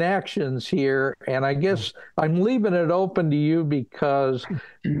connections here, and I guess I'm leaving it open to you because,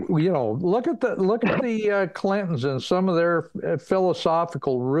 look at the Clintons and some of their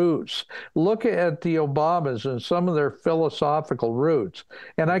philosophical roots. Look at the Obamas and some of their philosophical roots.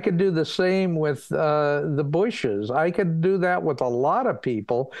 And I could do the same with the Bushes. I could do that with a lot of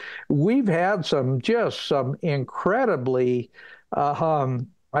people. We've had some incredibly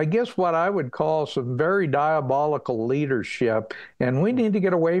I guess what I would call some very diabolical leadership, and we need to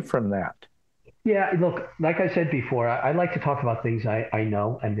get away from that. Yeah, look, like I said before, I like to talk about things I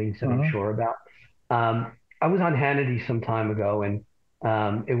know and things that I'm sure about. I was on Hannity some time ago, and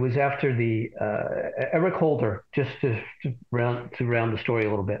it was after the Eric Holder, just to round the story a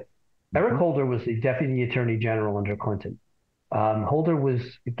little bit. Eric Holder was the Deputy Attorney General under Clinton. Holder was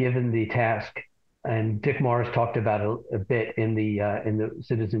given the task, and Dick Morris talked about it a bit in the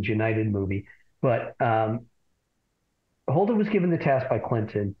Citizens United movie. But Holder was given the task by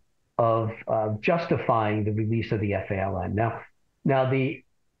Clinton of justifying the release of the FALN. Now the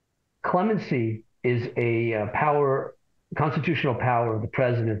clemency is a constitutional power of the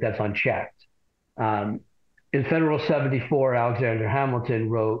president that's unchecked. In Federal 74, Alexander Hamilton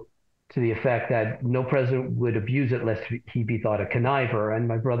wrote to the effect that no president would abuse it lest he be thought a conniver. And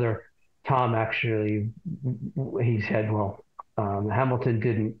my brother Tom actually, he said, well, Hamilton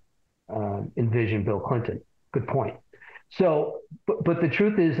didn't envision Bill Clinton. Good point. So, but the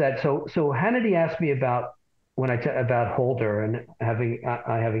truth is that so Hannity asked me about about Holder and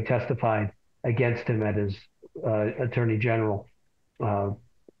having testified against him at his Attorney General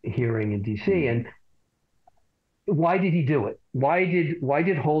hearing in D.C. and why did he do it? Why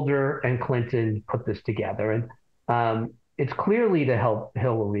did Holder and Clinton put this together? And it's clearly to help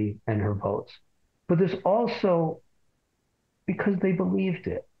Hillary and her votes, but there's also because they believed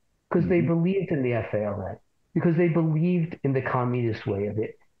it, because they believed in the FALN, because they believed in the communist way of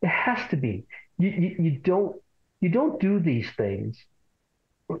it. It has to be. You don't do these things.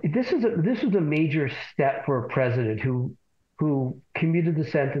 This was a major step for a president who commuted the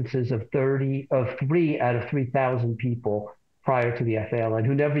sentences of 3 out of 3,000 people prior to the FALN,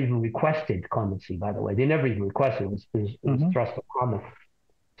 who never even requested clemency, by the way. They never even requested it. It was thrust upon them.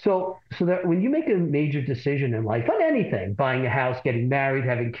 So that when you make a major decision in life, on anything, buying a house, getting married,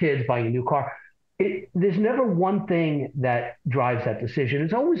 having kids, buying a new car, there's never one thing that drives that decision.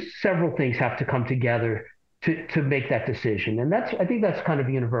 It's always several things have to come together to make that decision. And I think that's kind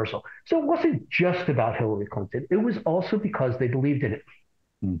of universal. So it wasn't just about Hillary Clinton. It was also because they believed in it.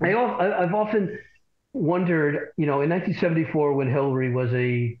 I've often wondered, in 1974, when Hillary was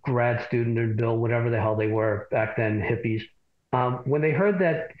a grad student, or Bill, whatever the hell they were back then, hippies, when they heard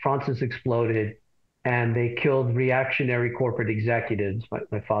that Francis exploded and they killed reactionary corporate executives.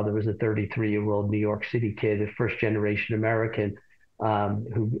 My father was a 33-year-old New York City kid, a first-generation American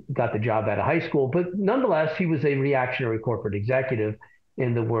who got the job out of high school. But nonetheless, he was a reactionary corporate executive,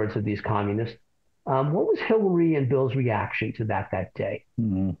 in the words of these communists. What was Hillary and Bill's reaction to that day?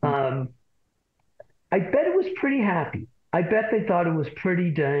 I bet it was pretty happy. I bet they thought it was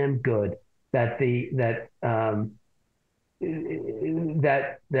pretty damn good that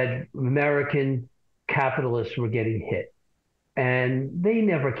that American capitalists were getting hit, and they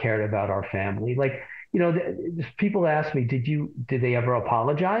never cared about our family. Like, people ask me, did they ever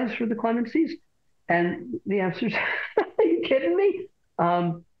apologize for the clemencies? And the answer is, are you kidding me?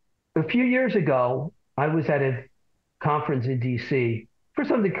 A few years ago, I was at a conference in D.C. for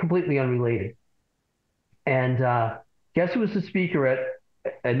something completely unrelated. And guess who was the speaker at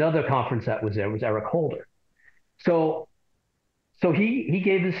another conference that was there was Eric Holder. So he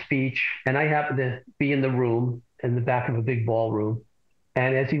gave his speech, and I happened to be in the room, in the back of a big ballroom.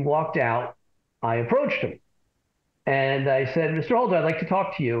 And as he walked out, I approached him. And I said, Mr. Holder, I'd like to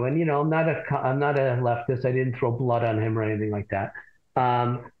talk to you. And, you know, I'm not a leftist. I didn't throw blood on him or anything like that.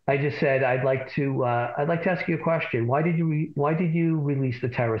 I just said, I'd like to ask you a question. Why did you release the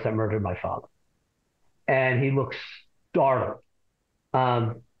terrorist that murdered my father? And he looks startled.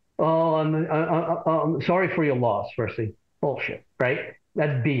 I'm sorry for your loss, firstly. Bullshit, right?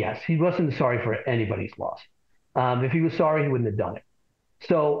 That's BS. He wasn't sorry for anybody's loss. If he was sorry, he wouldn't have done it.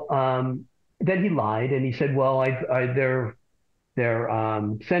 So then he lied, and he said, well,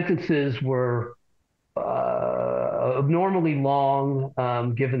 their sentences were abnormally long,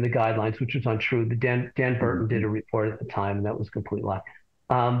 given the guidelines, which was untrue. Dan Burton did a report at the time, and that was a complete lie.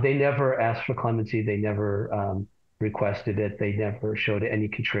 They never asked for clemency. They never requested it. They never showed any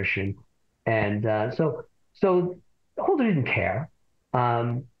contrition. And so Holder didn't care.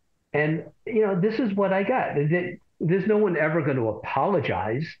 And, you know, this is what I got. There's no one ever going to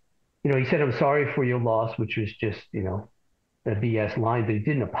apologize. You know, he said, I'm sorry for your loss, which was just, you know, a BS line, but he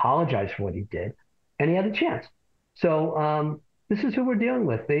didn't apologize for what he did. And he had a chance. So this is who we're dealing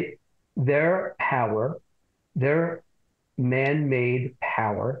with. Their power, their man-made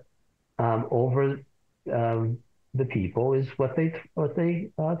power over the people is what they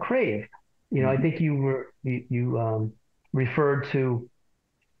crave. You know, I think you referred to,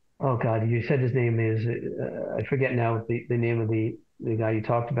 oh God, you said his name is, I forget now the name of the guy you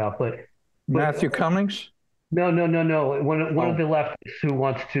talked about, but Matthew Cummings? No. One of the leftists who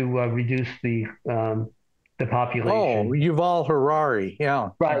wants to reduce the population. Oh, Yuval Harari, yeah.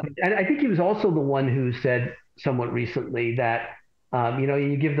 Right. And I think he was also the one who said somewhat recently that, you know,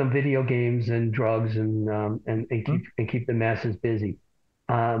 you give them video games and drugs and keep the masses busy.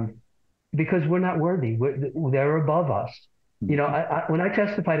 Because we're not worthy. They're above us. You know, when I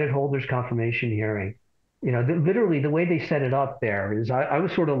testified at Holder's confirmation hearing, you know, literally the way they set it up there is I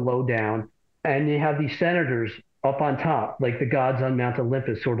was sort of low down, and you have these senators up on top, like the gods on Mount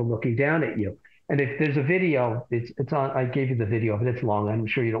Olympus, sort of looking down at you. And if there's a video, it's on. I gave you the video, but it's long. I'm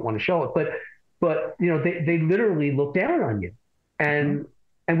sure you don't want to show it, but you know, they literally look down on you, and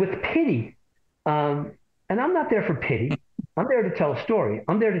with pity. And I'm not there for pity. I'm there to tell a story.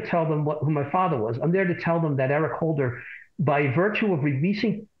 I'm there to tell them who my father was. I'm there to tell them that Eric Holder, by virtue of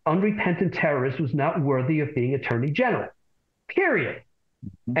releasing unrepentant terrorists, was not worthy of being Attorney General. Period.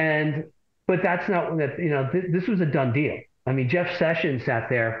 But that's not that. You know, this was a done deal. I mean, Jeff Sessions sat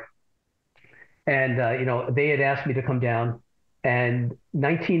there, and you know, they had asked me to come down, and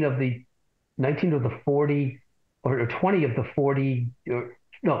 19 of the 40, or 20 of the 40,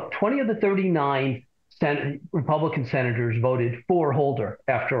 no, 20 of the 39 Republican senators voted for Holder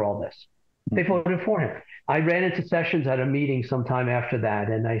after all this. They voted for him. I ran into Sessions at a meeting sometime after that,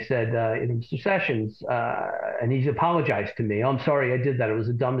 and I said, Mr. Sessions, and he's apologized to me. Oh, I'm sorry I did that. It was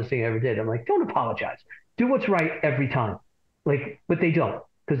the dumbest thing I ever did. I'm like, don't apologize. Do what's right every time. Like, but they don't,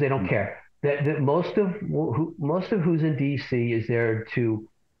 because they don't care. That most of who's in D.C. is there to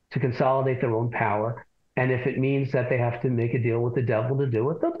consolidate their own power, and if it means that they have to make a deal with the devil to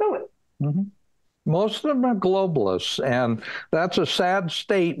do it, they'll do it. Mm-hmm. Most of them are globalists, and that's a sad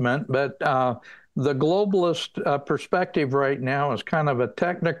statement, but the globalist perspective right now is kind of a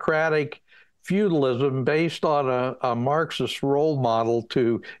technocratic feudalism based on a Marxist role model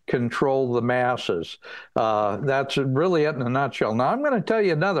to control the masses. That's really it in a nutshell. Now, I'm going to tell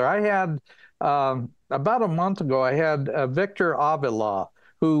you another. I had, about a month ago, I had Victor Avila,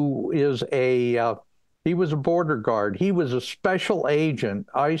 who is he was a border guard. He was a special agent,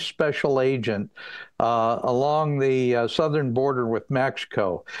 ICE special agent, along the southern border with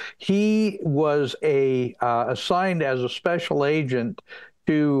Mexico. He was assigned as a special agent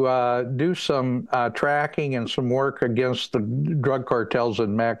to do some tracking and some work against the drug cartels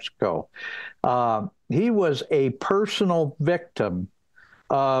in Mexico. He was a personal victim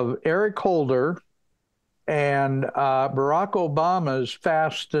of Eric Holder and Barack Obama's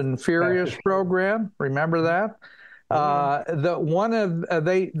Fast and Furious program. Remember that?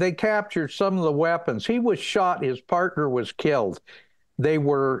 They captured some of the weapons. He was shot. His partner was killed. They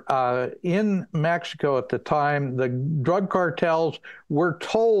were in Mexico at the time. The drug cartels were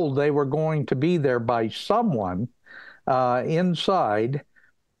told they were going to be there by someone inside.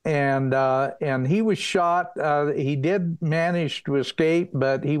 and he was shot. He did manage to escape,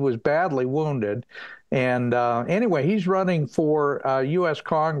 but he was badly wounded. And anyway, he's running for U.S.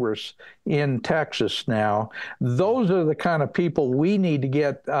 Congress in Texas now. Those are the kind of people we need to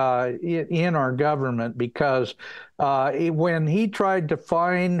get in our government, because when he tried to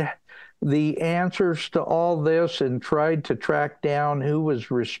find the answers to all this and tried to track down who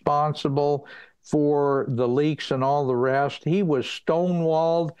was responsible for the leaks and all the rest, he was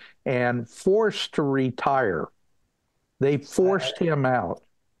stonewalled and forced to retire. They forced him out.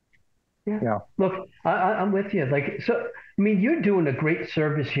 Yeah. Look, I'm with you. Like, so, I mean, you're doing a great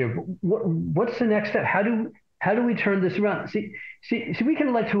service here. But what's the next step? How do we turn this around? See, we can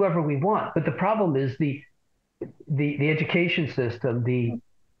elect whoever we want, but the problem is the education system, the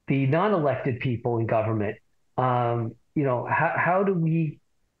non-elected people in government. How do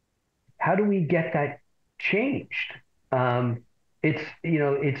we get that changed? It's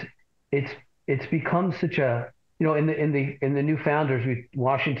become such a, in the new founders,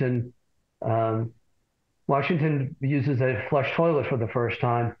 Washington uses a flush toilet for the first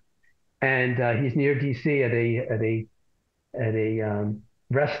time, and he's near D.C. at a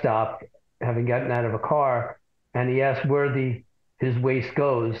rest stop, having gotten out of a car, and he asks where his waste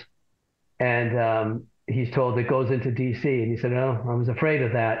goes, and he's told it goes into D.C. and he said, "Oh, I was afraid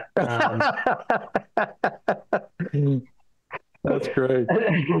of that." That's great.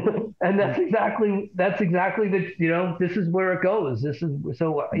 And that's exactly the, this is where it goes. This is,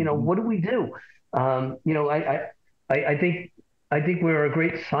 so, what do we do? I think we're a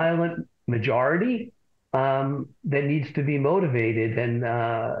great silent majority that needs to be motivated and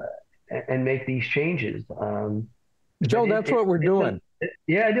make these changes. Joe, that's what we're doing.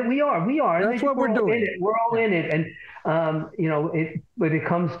 Yeah, we are. That's what we're doing. We're all in it. And, when it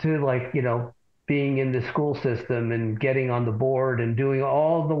comes to being in the school system and getting on the board and doing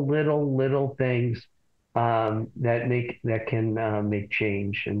all the little things that can make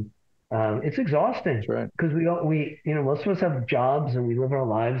change, and it's exhausting. Right. Because most of us have jobs and we live our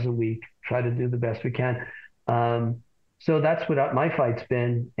lives and we try to do the best we can. So that's what my fight's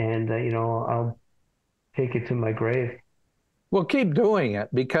been, and I'll take it to my grave. Well, keep doing it,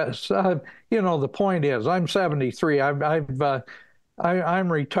 because the point is, I'm 73.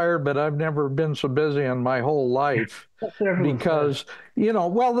 I'm retired, but I've never been so busy in my whole life. Because,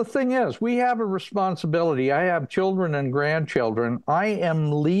 the thing is, we have a responsibility. I have children and grandchildren. I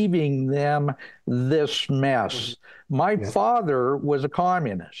am leaving them this mess. My father was a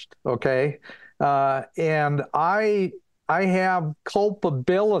communist, okay? And I have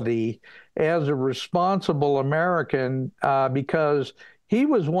culpability as a responsible American because he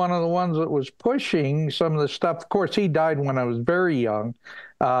was one of the ones that was pushing some of the stuff. Of course, he died when I was very young.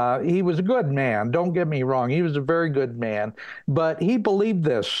 He was a good man. Don't get me wrong. He was a very good man, but he believed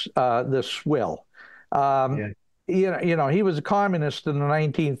this swill. He was a communist in the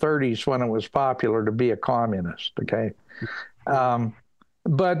 1930s when it was popular to be a communist. Okay.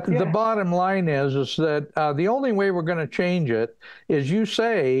 But the bottom line is that the only way we're going to change it is, you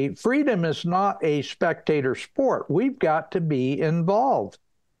say, freedom is not a spectator sport. We've got to be involved.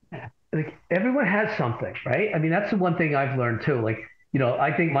 Like, everyone has something, right? I mean, that's the one thing I've learned too. Like,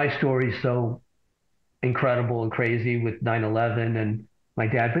 I think my story is so incredible and crazy with 9/11 and my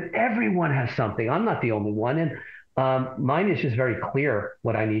dad, but everyone has something. I'm not the only one. And mine is just very clear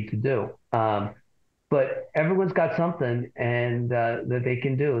what I need to do. But everyone's got something, and that they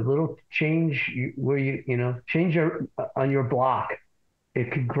can do. A little change where change on your block,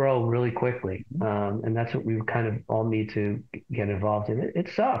 it could grow really quickly. And that's what we kind of all need to get involved in. It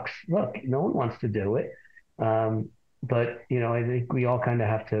sucks. Look, no one wants to do it. But I think we all kind of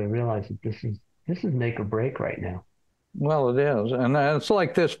have to realize that this is make or break right now. Well, it is. And it's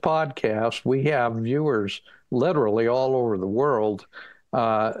like this podcast. We have viewers literally all over the world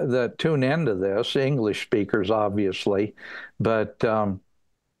that tune into this, English speakers, obviously, but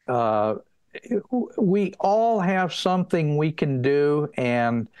we all have something we can do,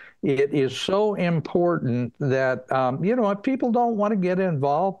 and it is so important that, if people don't want to get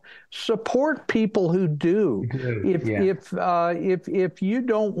involved, support people who do. If you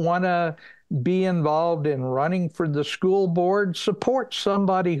don't want to be involved in running for the school board, support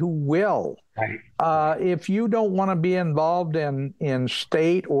somebody who will. Right. If you don't want to be involved in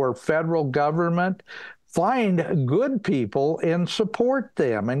state or federal government, find good people and support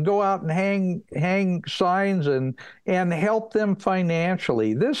them, and go out and hang signs and help them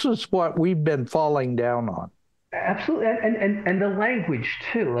financially. This is what we've been falling down on. Absolutely. And the language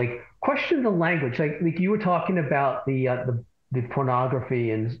too. Like, question the language. Like you were talking about the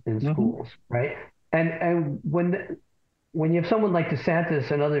pornography in schools, right? And when when you have someone like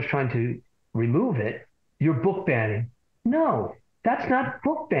DeSantis and others trying to remove it, you're book banning. No, that's not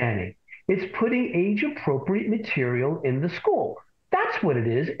book banning. It's putting age-appropriate material in the school. That's what it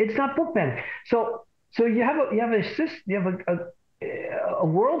is. It's not book banning. So you have a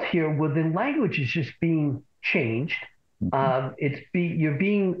world here where the language is just being changed. You're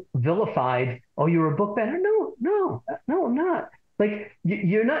being vilified. Oh, you're a book banner? No, I'm not. Like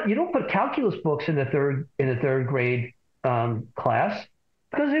you don't put calculus books in a third grade class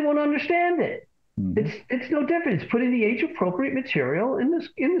because they won't understand it. It's no different. It's putting the age appropriate material in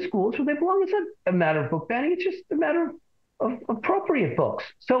the schools where they belong. It's not a matter of book banning. It's just a matter of appropriate books.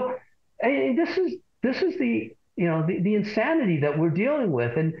 So this is the the insanity that we're dealing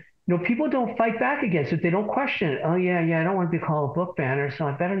with, and people don't fight back against it. They don't question it. Oh yeah, I don't want to be called a book banner, so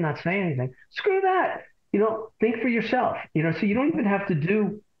I better not say anything. Screw that. Think for yourself. So you don't even have to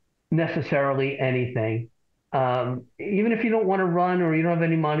do necessarily anything. Even if you don't want to run or you don't have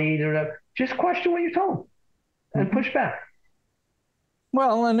any money, just question what you're told and push back.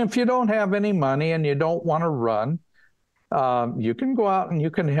 Well, and if you don't have any money and you don't want to run, you can go out and you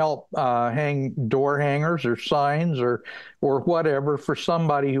can help hang door hangers or signs or whatever for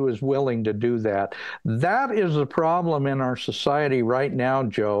somebody who is willing to do that. That is the problem in our society right now,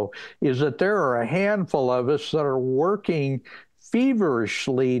 Joe, is that there are a handful of us that are working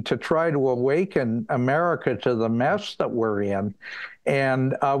feverishly to try to awaken America to the mess that we're in.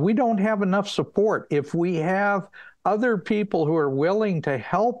 And we don't have enough support. If we have other people who are willing to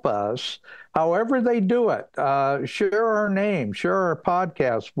help us, however they do it, share our name, share our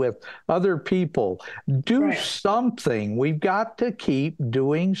podcast with other people, do something. We've got to keep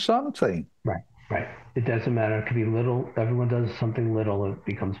doing something. Right. It doesn't matter. It could be little. Everyone does something little, it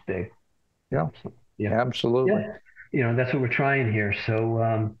becomes big. Yeah, absolutely. Yeah. That's what we're trying here.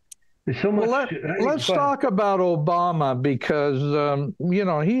 So there's so much. Well, let's talk about Obama because,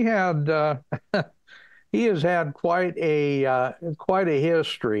 he had... He has had quite a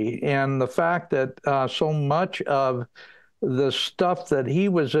history, and the fact that so much of the stuff that he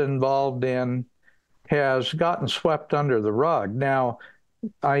was involved in has gotten swept under the rug. Now,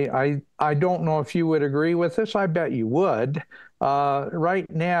 I don't know if you would agree with this. I bet you would. Right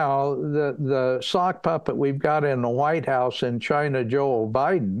now, the sock puppet we've got in the White House in China, Joe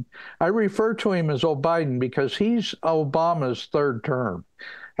Biden, I refer to him as O'Biden because he's Obama's third term.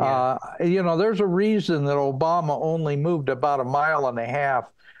 There's a reason that Obama only moved about 1.5 miles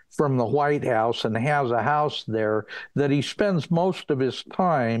from the White House and has a house there, that he spends most of his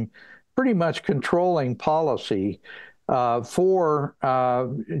time pretty much controlling policy for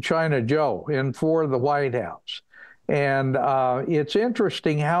China Joe and for the White House. And it's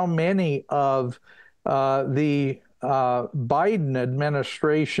interesting how many of the Biden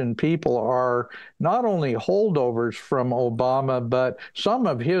administration people are not only holdovers from Obama, but some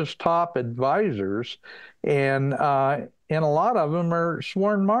of his top advisors, and a lot of them are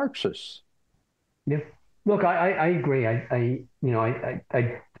sworn Marxists. Yeah, look, I agree. I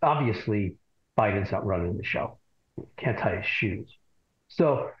obviously Biden's not running the show. Can't tie his shoes.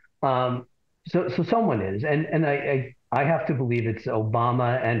 So someone is, and I have to believe it's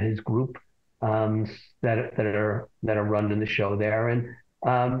Obama and his group that are running the show there. And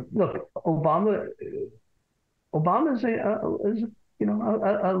look, Obama's is a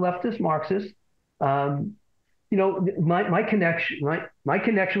leftist Marxist. My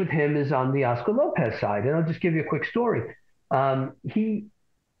connection with him is on the Oscar Lopez side, and I'll just give you a quick story.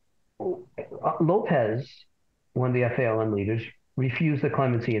 Lopez, one of the FALN leaders, refused the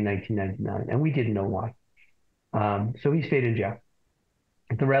clemency in 1999, and we didn't know why. So he stayed in jail.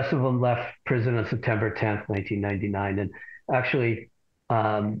 The rest of them left prison on September 10th, 1999. And actually,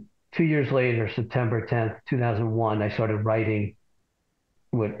 2 years later, September 10th, 2001, I started writing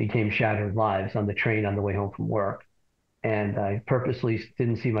what became Shattered Lives on the train on the way home from work. And I purposely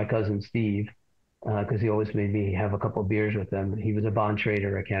didn't see my cousin Steve because he always made me have a couple of beers with him. He was a bond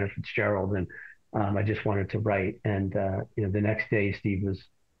trader at Cantor Fitzgerald, and I just wanted to write. And the next day, Steve was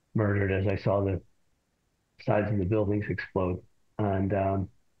murdered as I saw the sides of the buildings explode. And the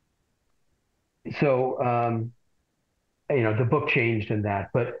book changed in that.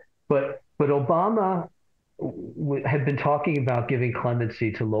 But Obama had been talking about giving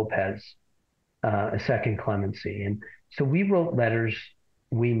clemency to Lopez, a second clemency. And so we wrote letters,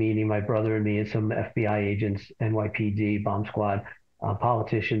 we meaning my brother and me and some FBI agents, NYPD, bomb squad,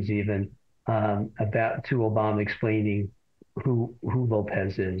 politicians even, about to Obama explaining who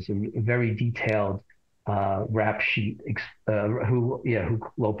Lopez is, and very detailed rap sheet, who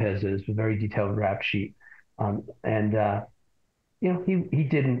Lopez is, a very detailed rap sheet. He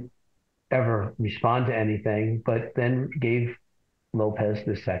didn't ever respond to anything, but then gave Lopez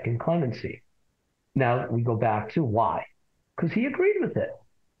the second clemency. Now we go back to why, because he agreed with it.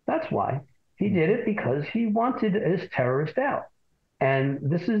 That's why he did it, because he wanted his terrorist out. And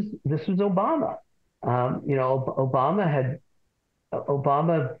this was Obama.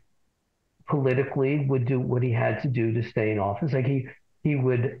 Obama politically would do what he had to do to stay in office. Like he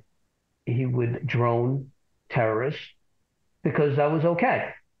would drone terrorists because that was okay.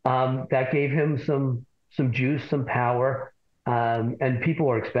 That gave him some juice, some power, and people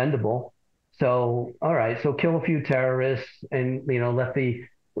are expendable. So all right, so kill a few terrorists, and let the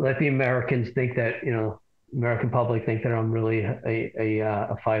Americans think that American public think that I'm really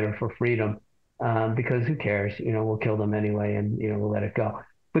a fighter for freedom, because who cares? We'll kill them anyway, and we'll let it go.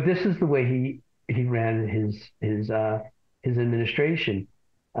 But this is the way he ran his administration.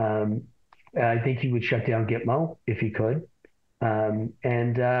 I think he would shut down Gitmo if he could,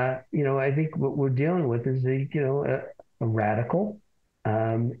 and I think what we're dealing with is a radical,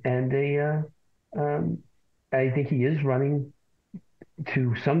 and I think he is running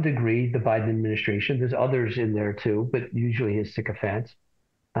to some degree the Biden administration. There's others in there too, but usually his sycophants.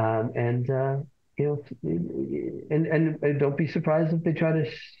 And don't be surprised if they try to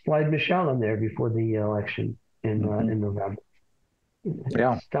slide Michelle in there before the election in November.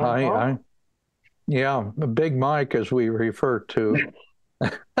 Yeah, Big Mike, as we refer to.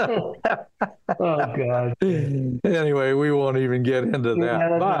 Oh God. Anyway, we won't even get into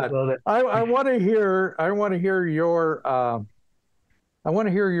that. But I want to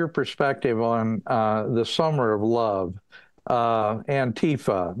hear your perspective on the Summer of Love,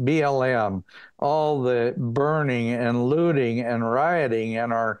 Antifa, BLM, all the burning and looting and rioting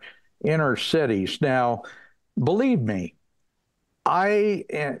in our inner cities. Now, believe me, I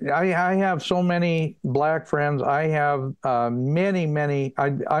have so many black friends. I have many.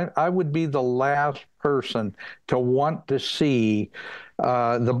 I would be the last person to want to see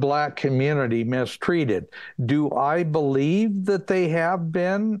the black community mistreated. Do I believe that they have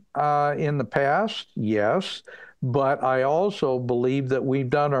been in the past? Yes. But I also believe that we've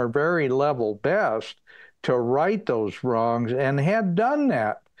done our very level best to right those wrongs, and had done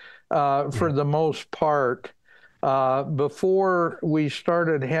that for the most part before we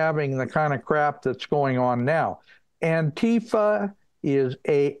started having the kind of crap that's going on now. Antifa is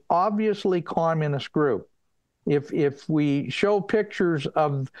a obviously communist group. If we show pictures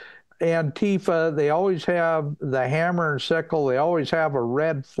of Antifa, they always have the hammer and sickle. They always have a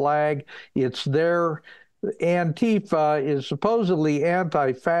red flag. It's their Antifa is supposedly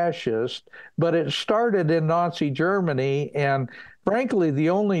anti-fascist, but it started in Nazi Germany, and frankly, the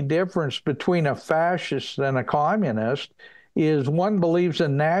only difference between a fascist and a communist is one believes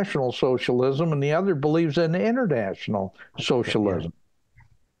in National Socialism and the other believes in international socialism.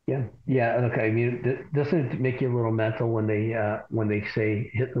 Yeah. Okay. I mean, doesn't it make you a little mental when they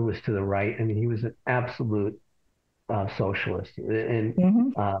say Hitler was to the right? I mean, he was an absolute socialist, and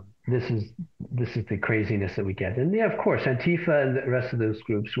this is the craziness that we get. And yeah, of course, Antifa and the rest of those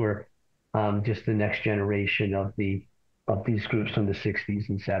groups were just the next generation of these groups from the 60s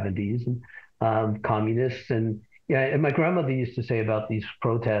and 70s, and communists. And and my grandmother used to say about these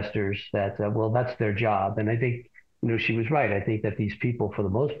protesters that, well, that's their job. And I think, she was right. I think that these people, for the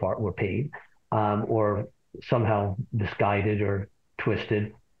most part, were paid or somehow misguided or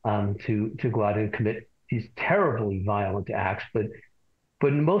twisted to go out and commit these terribly violent acts, but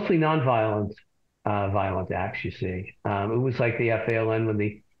mostly nonviolent violent acts, you see. It was like the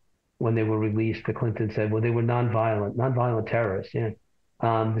FALN when they were released, the Clinton said, well, they were nonviolent terrorists. Yeah.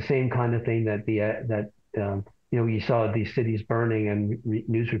 The same kind of thing that you saw these cities burning and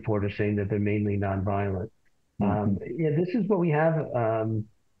news reporters saying that they're mainly nonviolent. This is what we have.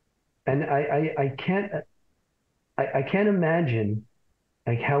 And I can't imagine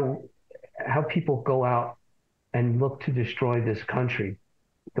like how people go out and look to destroy this country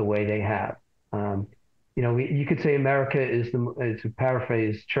the way they have. You could say America is to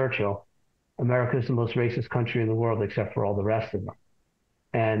paraphrase Churchill, America is the most racist country in the world except for all the rest of them.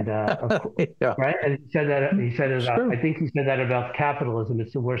 And right, and he said that I think he said that about capitalism.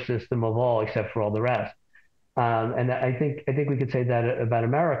 It's the worst system of all except for all the rest. And I think we could say that about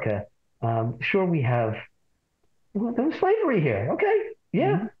America. Sure, we have there was slavery here. Okay,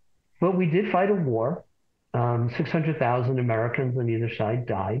 yeah, but we did fight a war. 600,000 Americans on either side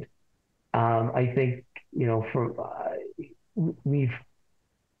died. I think I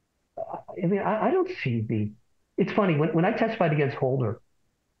don't see it's funny when I testified against Holder,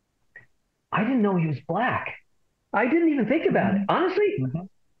 I didn't know he was black. I didn't even think about it. Honestly,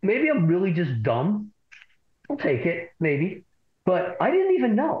 maybe I'm really just dumb. I'll take it, maybe. But I didn't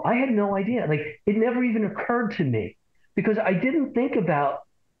even know. I had no idea. Like, it never even occurred to me because I didn't think about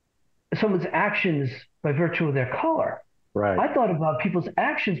someone's actions by virtue of their color. Right. I thought about people's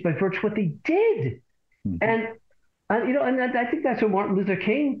actions by virtue of what they did. Mm-hmm. And I think that's what Martin Luther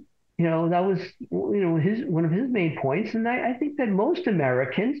King, that was, one of his main points. And I think that most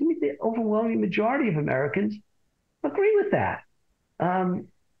Americans, the overwhelming majority of Americans, agree with that.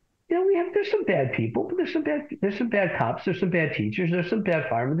 There's some bad people, but there's some bad cops, there's some bad teachers, there's some bad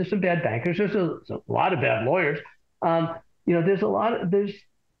firemen, there's some bad bankers, there's a lot of bad lawyers. There's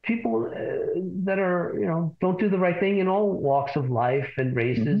people that are, don't do the right thing in all walks of life and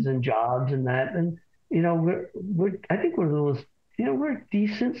races and jobs and that. And, I think we're a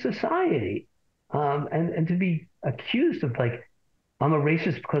decent society. And to be accused of like, I'm a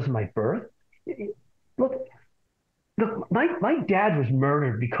racist because of my birth. Look, my dad was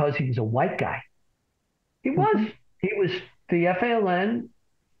murdered because he was a white guy. He was. The FALN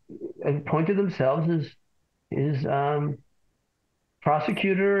appointed themselves as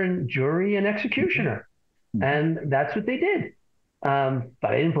prosecutor and jury and executioner. And that's what they did. But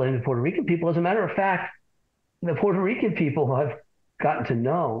I didn't blame the Puerto Rican people. As a matter of fact, the Puerto Rican people who I've gotten to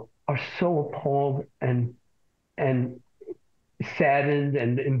know are so appalled and saddened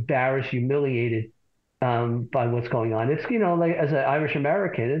and embarrassed, humiliated by what's going on. It's, like as an Irish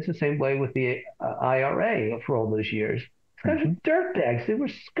American, it's the same way with the IRA for all those years. These guys were dirtbags. They were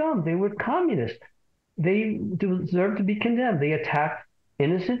scum. They were communists. They deserve to be condemned. They attacked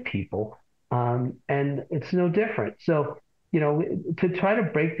innocent people, and it's no different. So, to try to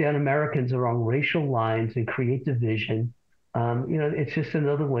break down Americans along racial lines and create division, it's just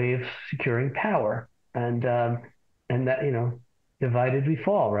another way of securing power. And that, divided we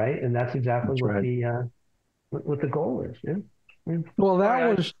fall, right? And that's exactly what the goal is. Yeah. Well,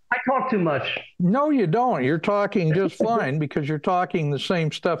 I talk too much. No, you don't. You're talking just fine because you're talking the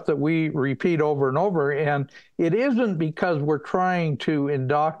same stuff that we repeat over and over. And it isn't because we're trying to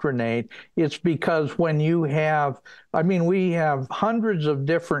indoctrinate. It's because when you have, we have hundreds of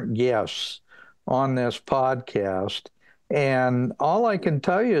different guests on this podcast. And all I can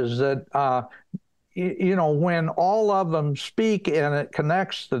tell you is that, when all of them speak and it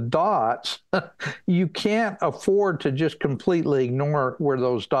connects the dots, you can't afford to just completely ignore where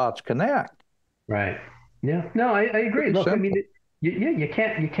those dots connect. Right. Yeah. No, I agree. Look, simple. You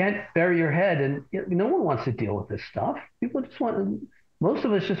can't bury your head, and no one wants to deal with this stuff. People most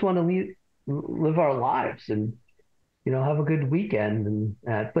of us just want to live our lives and, have a good weekend and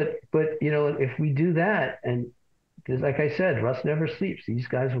that. But if we do that, and because like I said, Russ never sleeps. These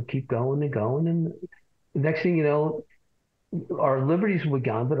guys will keep going and going. And the next thing you know, our liberties will be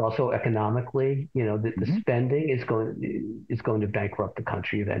gone, but also economically, the spending is going to bankrupt the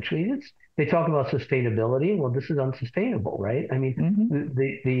country eventually. They talk about sustainability. Well, this is unsustainable, right?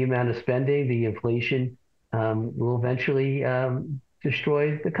 The amount of spending, the inflation will eventually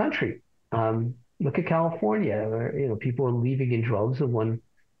destroy the country. Look at California, where, people are leaving in droves.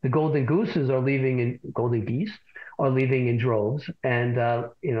 The golden gooses are leaving in golden geese are leaving in droves and,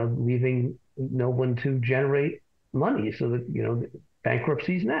 leaving no one to generate money. So that,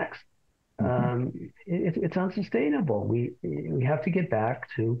 bankruptcy is next. It's unsustainable. We have to get back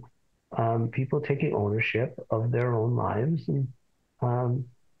to people taking ownership of their own lives. And,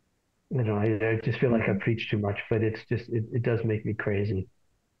 I just feel like I preach too much, but it's just, it does make me crazy.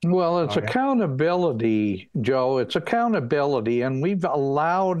 Well, it's accountability, Joe. It's accountability. And we've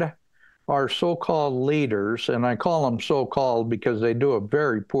allowed our so-called leaders, and I call them so-called because they do a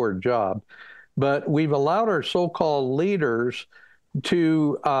very poor job, but we've allowed our so-called leaders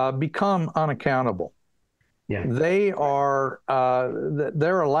to become unaccountable. Yeah. They are,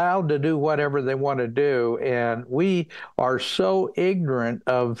 they're allowed to do whatever they want to do, and we are so ignorant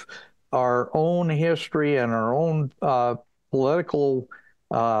of our own history and our own political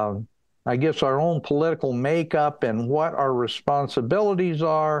our own political makeup and what our responsibilities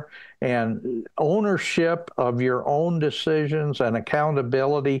are and ownership of your own decisions and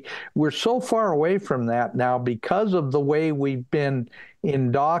accountability. We're so far away from that now because of the way we've been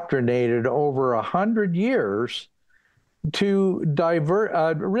indoctrinated over 100 years to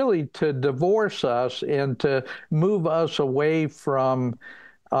to divorce us and to move us away from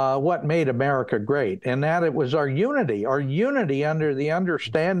what made America great, and that it was our unity under the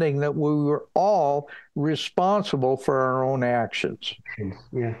understanding that we were all responsible for our own actions.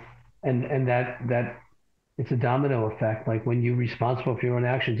 Yeah, and that it's a domino effect. Like when you're responsible for your own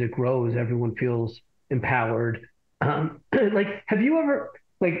actions, it grows. Everyone feels empowered. Like, have you ever,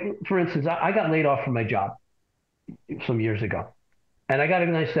 for instance, I got laid off from my job some years ago, and I got a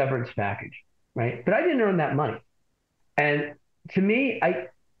nice severance package, right? But I didn't earn that money, and to me, I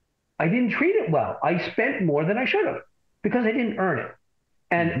didn't treat it well. I spent more than I should have because I didn't earn it.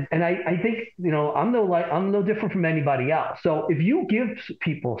 And I think, I'm no different from anybody else. So if you give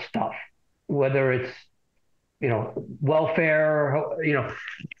people stuff, whether it's, welfare,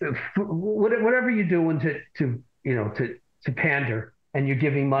 whatever you're doing to pander, and you're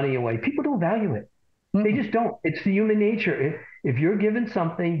giving money away, people don't value it. They just don't. It's the human nature. If you're given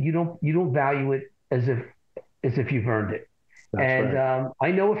something, you don't value it as if you've earned it. That's right.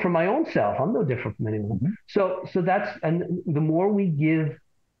 I know it from my own self. I'm no different from anyone. So and the more we give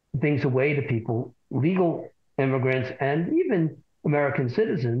things away to people, legal immigrants and even American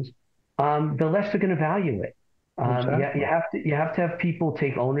citizens, the less they're going to value it. Exactly. You have to have people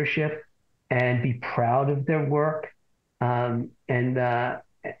take ownership and be proud of their work, and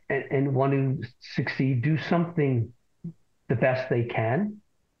want to succeed, do something the best they can.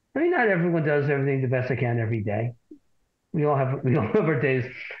 I mean, not everyone does everything the best they can every day. We all have our days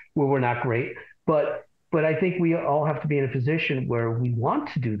where we're not great, but I think we all have to be in a position where we want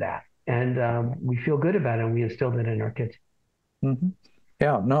to do that, and we feel good about it, and we instilled it in our kids. Mm-hmm.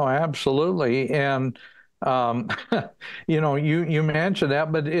 Yeah, no, absolutely. And you mentioned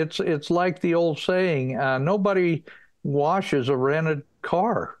that, but it's like the old saying: nobody washes a rented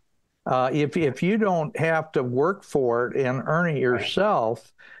car. If you don't have to work for it and earn it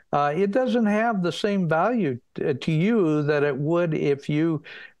yourself, it doesn't have the same value to you that it would if you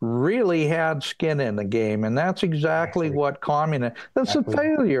really had skin in the game. And that's exactly what that's the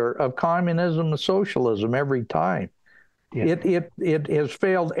failure of communism and socialism every time. Yeah. It has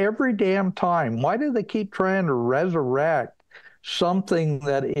failed every damn time. Why do they keep trying to resurrect something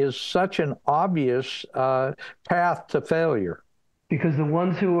that is such an obvious path to failure? Because the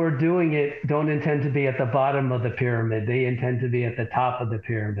ones who are doing it don't intend to be at the bottom of the pyramid. They intend to be at the top of the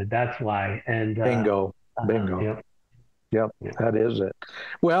pyramid. That's why. And bingo. Yep, that is it.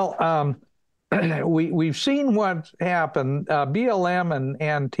 Well, we've seen what happened. BLM and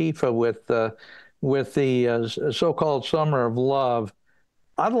Antifa with the so-called Summer of Love.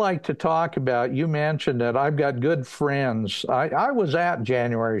 I'd like to talk about, you mentioned that I've got good friends. I was at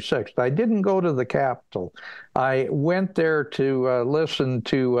January 6th. I didn't go to the Capitol. I went there to listen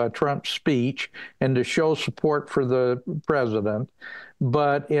to Trump's speech and to show support for the president.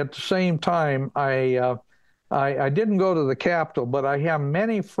 But at the same time, I didn't go to the Capitol, but I have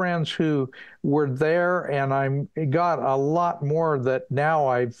many friends who were there, and I got a lot more that now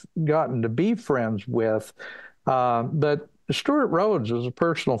I've gotten to be friends with. But Stuart Rhodes is a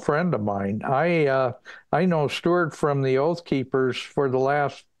personal friend of mine. I know Stuart from the Oath Keepers for the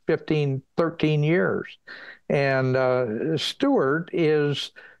last 13 years. And Stuart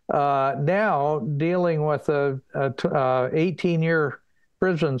is now dealing with a 18-year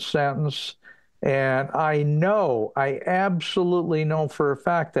prison sentence. And I absolutely know for a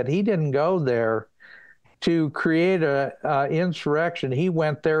fact that he didn't go there to create an insurrection. He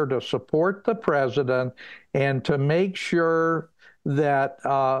went there to support the president and to make sure that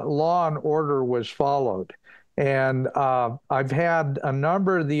law and order was followed. And I've had a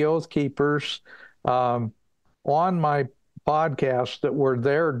number of the Oath Keepers on my podcast that were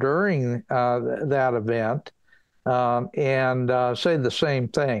there during that event and say the same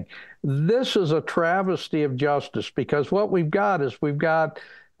thing. This is a travesty of justice, because what we've got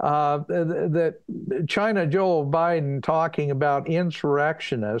that China Joe Biden talking about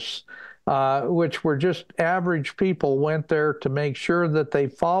insurrectionists, which were just average people, went there to make sure that they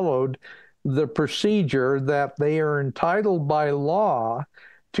followed the procedure that they are entitled by law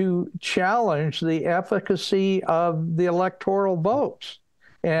to challenge the efficacy of the electoral votes.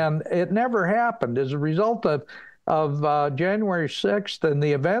 And it never happened. As a result of January 6th and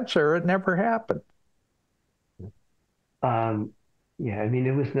the events there, it never happened. Yeah, I mean,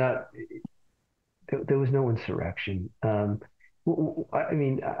 there was no insurrection. I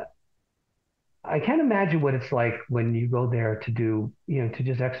mean, I can't imagine what it's like when you go there to do, to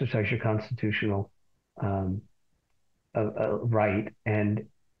just exercise your constitutional right, and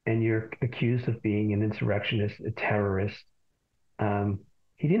you're accused of being an insurrectionist, a terrorist.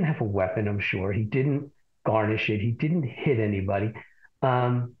 He didn't have a weapon, I'm sure. He didn't garnish it. He didn't hit anybody.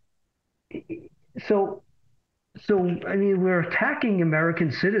 So, I mean, we're attacking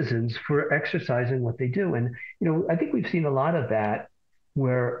American citizens for exercising what they do. And, I think we've seen a lot of that,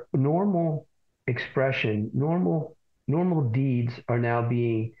 where normal expression, normal deeds are now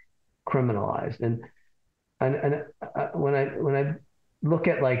being criminalized. And when I look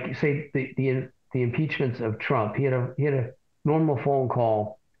at, like, say, the impeachments of Trump, he had a normal phone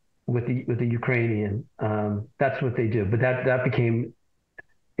call with the Ukrainian. That's what they do. But that became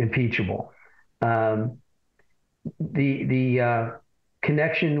impeachable. the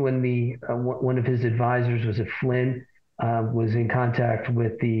connection when one of his advisors was Flynn was in contact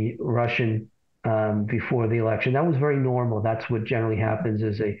with the Russian before the election. That was very normal. That's what generally happens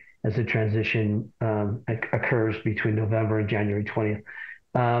as a transition occurs between November and January 20th.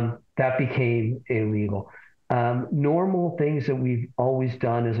 That became illegal. Normal things that we've always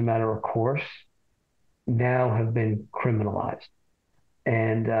done as a matter of course now have been criminalized.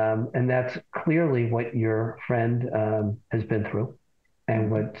 And that's clearly what your friend has been through,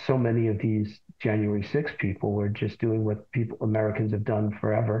 and what so many of these January 6th people were just doing what Americans have done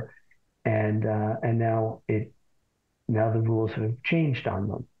forever, and now the rules have changed on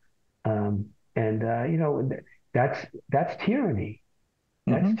them, that's tyranny.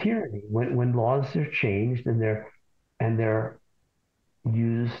 That's tyranny when laws are changed and they're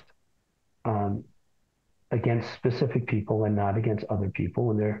used against specific people and not against other people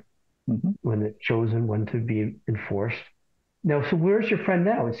when they're chosen when to be enforced. Now, so where's your friend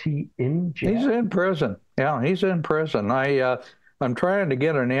now? Is he in jail? He's in prison. Yeah, he's in prison. I'm trying to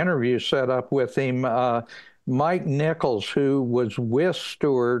get an interview set up with him. Mike Nichols, who was with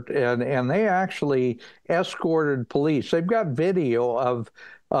Stewart, and they actually escorted police. They've got video of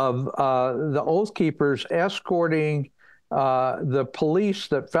the Oath Keepers escorting the police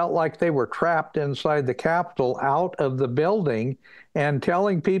that felt like they were trapped inside the Capitol out of the building, and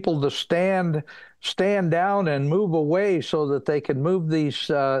telling people to stand down and move away so that they could move these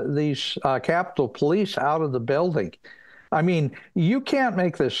Capitol police out of the building. I mean, you can't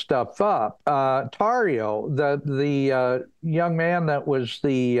make this stuff up. Tario, the young man that was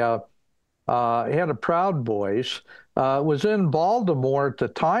the head of Proud Boys, was in Baltimore at the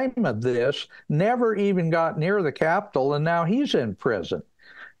time of this, never even got near the Capitol, and now he's in prison.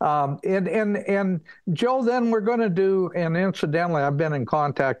 And Joe, then we're going to do, and incidentally, I've been in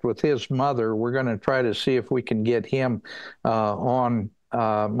contact with his mother. We're going to try to see if we can get him on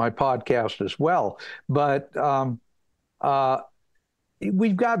my podcast as well. But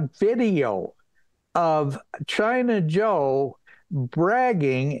we've got video of China Joe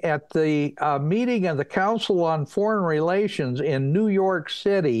bragging at the meeting of the Council on Foreign Relations in New York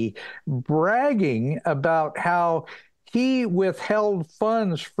City, bragging about how he withheld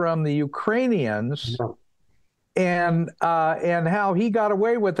funds from the Ukrainians and how he got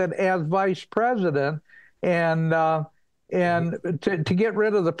away with it as vice president, and to get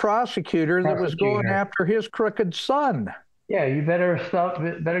rid of the prosecutor that was going after his crooked son. Yeah, you better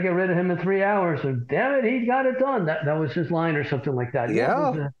get rid of him in 3 hours. Or damn it, he got it done. That was his line or something like that.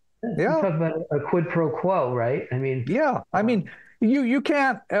 Yeah. You talk about a quid pro quo, right? I mean, yeah. I mean, you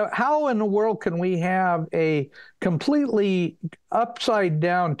can't. How in the world can we have a completely upside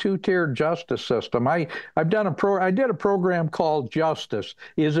down two-tiered justice system? I did a program called Justice.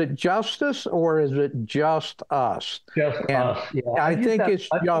 Is it justice or is it just us? Us. Yeah, I think it's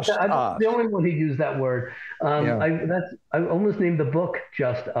just us. I'm the only one who used that word. I almost named the book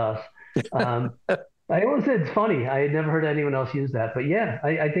Just Us. I always said it's funny. I had never heard anyone else use that, but yeah,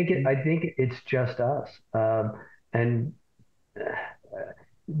 I think it's just us. And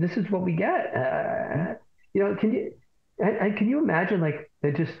this is what we get. Can you imagine, like,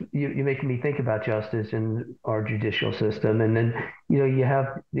 it just you're making me think about justice and our judicial system, and then you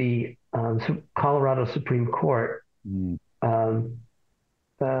have the Colorado Supreme Court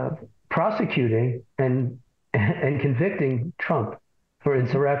prosecuting and convicting Trump for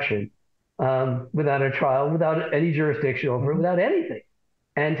insurrection without a trial, without any jurisdiction over it, without anything,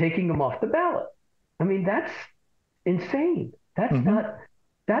 and taking him off the ballot. I mean, that's insane. That's not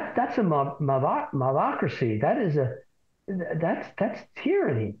that's a mobocracy. That's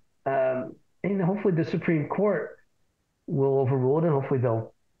tyranny. And hopefully the Supreme Court will overrule it, and hopefully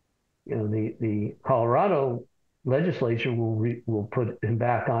they'll, the Colorado legislature will put him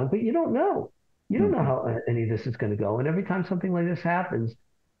back on. But you don't know. You don't know how any of this is going to go. And every time something like this happens,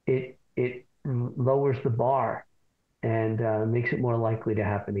 it lowers the bar and makes it more likely to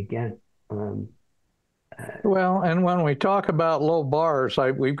happen again. Well, and when we talk about low bars,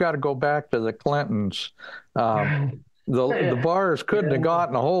 we've got to go back to the Clintons. The bars couldn't have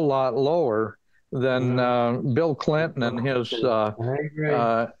gotten a whole lot lower than Bill Clinton and his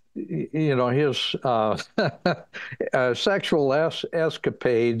sexual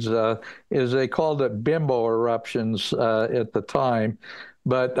escapades, as they called it, bimbo eruptions at the time.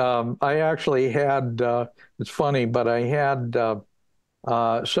 But I actually had, it's funny, but I had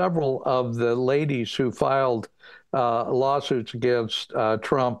several of the ladies who filed lawsuits against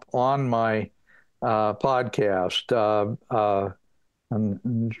Trump on my podcast.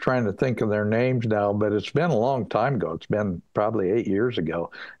 I'm trying to think of their names now, but it's been a long time ago. It's been probably 8 years ago.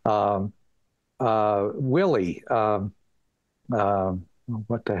 Willie.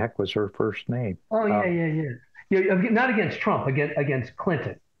 What the heck was her first name? Oh, yeah. Not against Trump, against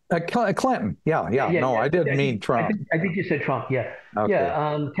Clinton. Clinton. Yeah. No, I didn't mean Trump. I think you said Trump. Yeah. Okay.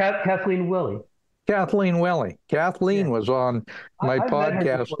 Yeah. Kathleen Willie. Kathleen Willie. Kathleen was on my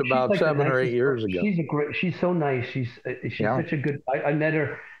podcast about 7 or 8 years ago. She's so nice. She's such a good. I met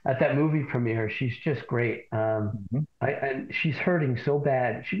her at that movie premiere. She's just great. And she's hurting so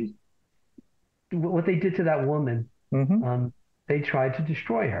bad. What they did to that woman. They tried to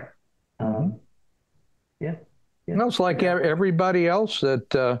destroy her. No, it's like everybody else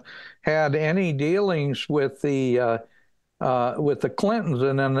that had any dealings with the Clintons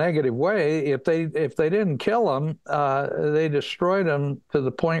in a negative way. If they didn't kill them, they destroyed them to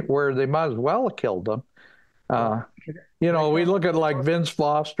the point where they might as well have killed them. We look at like Vince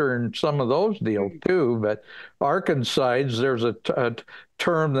Foster and some of those deals too, but Arkancides, there's a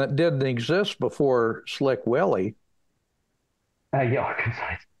term that didn't exist before Slick Willie.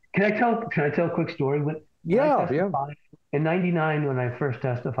 Arkancides. Can I tell a quick story? In '99, when I first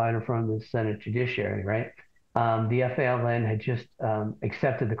testified in front of the Senate Judiciary, right? The FALN had just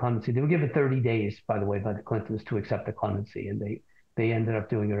accepted the clemency. They were given 30 days, by the way, by the Clintons to accept the clemency, and they ended up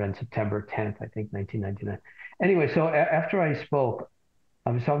doing it on September 10th, I think, 1999. Anyway, so after I spoke,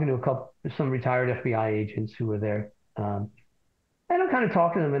 I was talking to some retired FBI agents who were there, and I kind of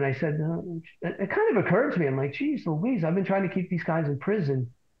talked to them, and I said, it kind of occurred to me, I'm like, geez Louise, I've been trying to keep these guys in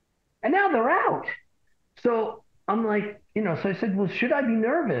prison, and now they're out. So I'm like, so I said, well, should I be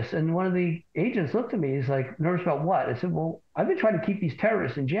nervous? And one of the agents looked at me, he's like, nervous about what? I said, well, I've been trying to keep these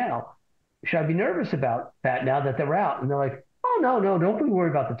terrorists in jail. Should I be nervous about that now that they're out? And they're like, oh, no, don't be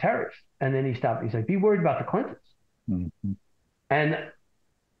worried about the terrorists. And then he stopped. He's like, be worried about the Clintons. And I'm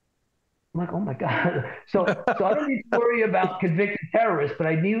like, oh my God. So I don't need to worry about convicted terrorists, but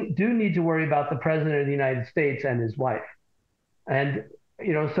I do need to worry about the president of the United States and his wife. And,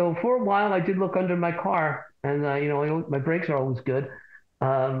 so for a while I did look under my car, and, my brakes are always good.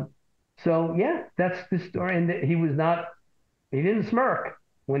 So yeah, that's the story. And he didn't smirk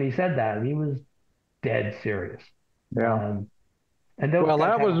when he said that. He was dead serious. Yeah.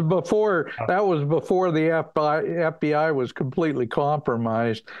 That was before the FBI was completely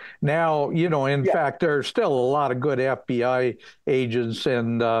compromised. Now, in fact, there's still a lot of good FBI agents.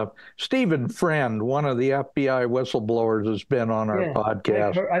 And Stephen Friend, one of the FBI whistleblowers, has been on our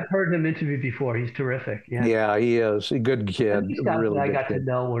podcast. I've heard him interviewed before. He's terrific. Yeah, he is a good kid. These guys that I got to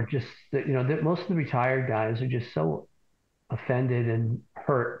know were just, most of the retired guys are just so offended and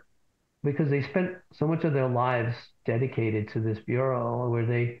hurt, because they spent so much of their lives dedicated to this bureau where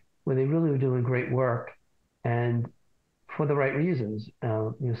they really were doing great work, and for the right reasons.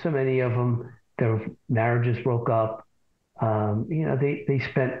 So many of them, their marriages broke up. They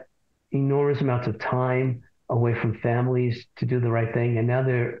spent enormous amounts of time away from families to do the right thing, and now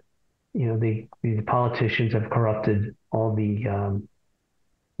the politicians have corrupted all the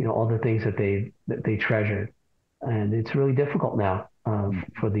all the things that they treasured, and it's really difficult now.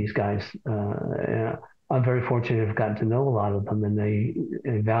 For these guys, I'm very fortunate to have gotten to know a lot of them, and they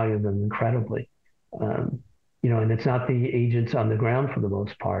value them incredibly. And it's not the agents on the ground for the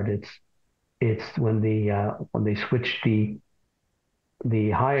most part. It's when they switch the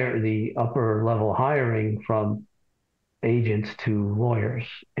upper level hiring from agents to lawyers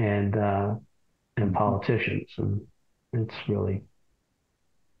and politicians, and it's really.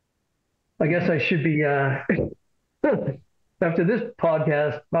 I guess I should be. After this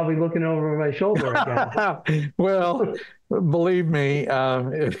podcast, probably looking over my shoulder again. Well, believe me,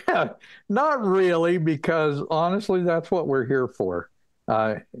 not really, because honestly, that's what we're here for.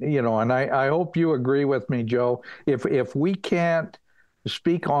 And I hope you agree with me, Joe. If we can't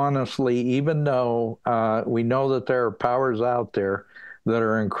speak honestly, even though we know that there are powers out there that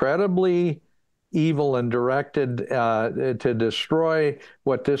are incredibly evil and directed to destroy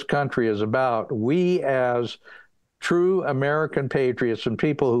what this country is about, we as true American patriots and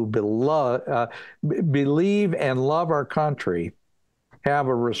people who believe and love our country have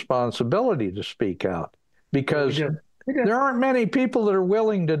a responsibility to speak out, because there aren't many people that are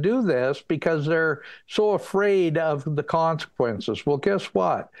willing to do this because they're so afraid of the consequences. Well, guess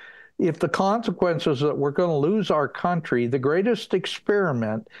what? If the consequences that we're going to lose our country, the greatest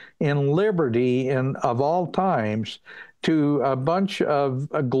experiment in liberty of all times, to a bunch of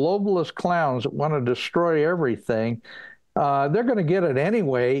globalist clowns that want to destroy everything, they're going to get it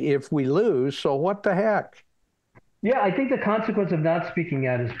anyway if we lose, so what the heck? Yeah, I think the consequence of not speaking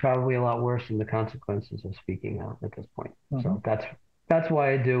out is probably a lot worse than the consequences of speaking out at this point. So that's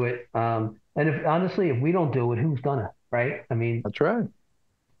why I do it. And honestly, if we don't do it, who's gonna, right? I mean, that's right.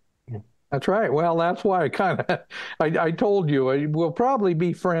 Yeah. That's right. Well, that's why I told you we'll probably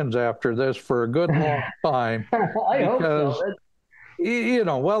be friends after this for a good long time I hope so. because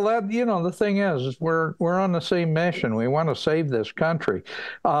well, the thing is we're on the same mission. We want to save this country.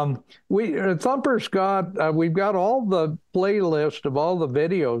 We Thumper's got we've got all the playlist of all the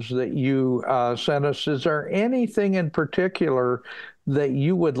videos that you sent us. Is there anything in particular that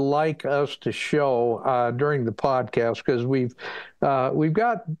you would like us to show during the podcast? Because we've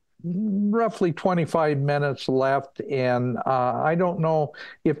got roughly 25 minutes left, and I don't know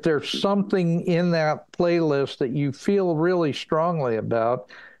if there's something in that playlist that you feel really strongly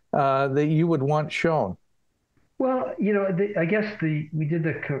about that you would want shown. Well, I guess we did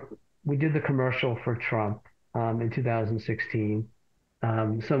the commercial for Trump in 2016.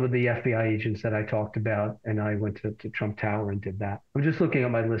 Some of the FBI agents that I talked about, and I went to Trump Tower and did that. I'm just looking at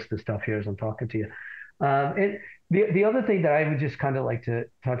my list of stuff here as I'm talking to you. And the other thing that I would just kind of like to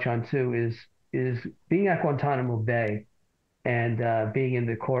touch on too is being at Guantanamo Bay and being in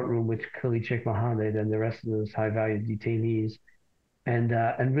the courtroom with Khalid Sheikh Mohammed and the rest of those high-value detainees,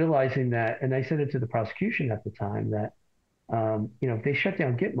 and realizing that, and I said it to the prosecution at the time, that if they shut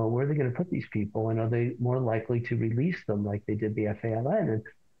down Gitmo, where are they going to put these people, and are they more likely to release them like they did the FALN? And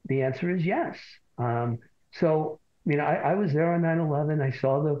the answer is yes. So I was there on 9/11. I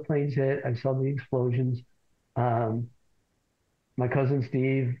saw the planes hit. I saw the explosions. My cousin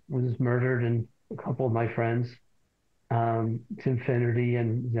Steve was murdered, and a couple of my friends, Tim Finnerty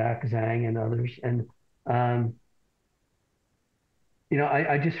and Zach Zhang and others. And I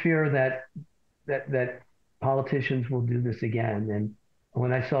just fear that politicians will do this again. And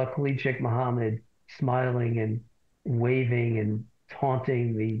when I saw Khalid Sheikh Mohammed smiling and waving and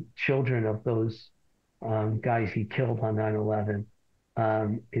taunting the children of those guys he killed on 9/11,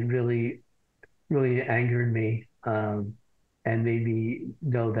 it really, really angered me, and made me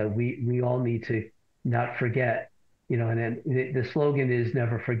know that we all need to not forget, and then the slogan is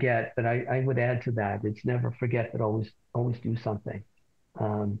never forget, but I would add to that, it's never forget, but always do something.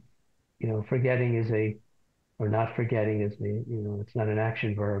 Forgetting or not forgetting is it's not an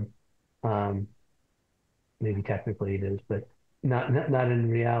action verb. Maybe technically it is, but not in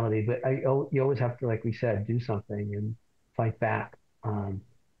reality. But you always have to, like we said, do something and fight back.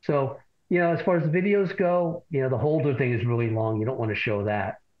 So as far as the videos go, the Holder thing is really long. You don't want to show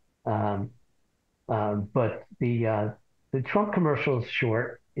that. But the Trump commercial is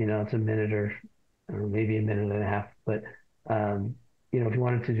short. It's a minute or maybe a minute and a half. But if you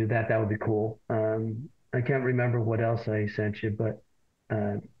wanted to do that, that would be cool. I can't remember what else I sent you, but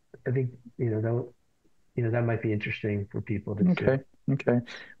I think that might be interesting for people to see. Okay.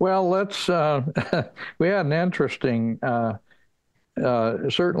 Well, let's. We had an interesting,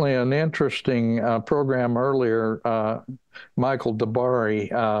 certainly an interesting program earlier. Michael Dabari,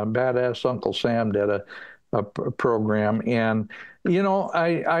 Badass Uncle Sam, did a program, and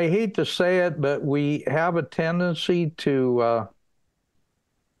I hate to say it, but we have a tendency to.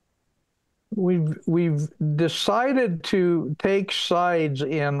 We've decided to take sides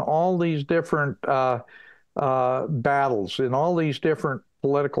in all these different battles, in all these different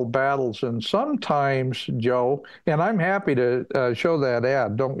political battles, and sometimes, Joe, and I'm happy to show that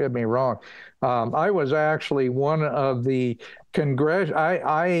ad. Don't get me wrong. I was actually one of the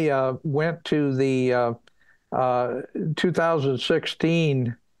I went to the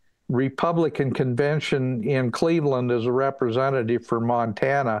 2016 Republican convention in Cleveland as a representative for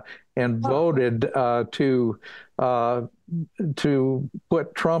Montana, and voted to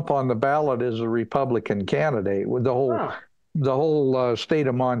put Trump on the ballot as a Republican candidate. With the whole state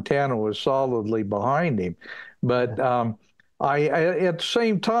of Montana was solidly behind him. But I at the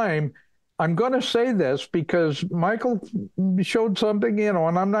same time, I'm going to say this because Michael showed something, and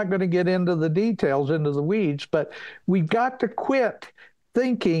I'm not going to get into the details, into the weeds, but we've got to quit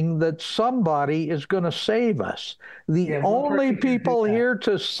thinking that somebody is going to save us. The only people here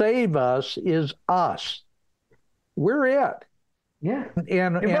to save us is us. We're it. Yeah.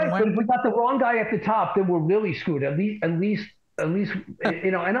 And but if we got the wrong guy at the top, then we're really screwed. At least, and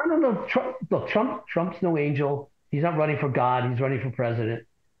I don't know. Trump's no angel. He's not running for God. He's running for president.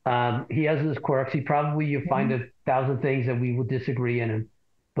 He has his quirks. You find 1,000 things that we would disagree in,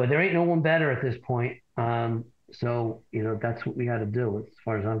 but there ain't no one better at this point. So, that's what we got to do as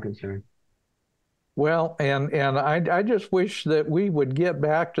far as I'm concerned. Well, and I just wish that we would get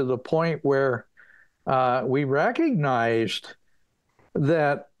back to the point where we recognized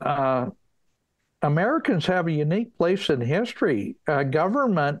that Americans have a unique place in history.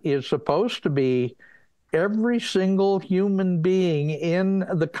 Government is supposed to be every single human being in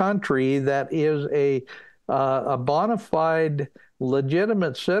the country that is a bona fide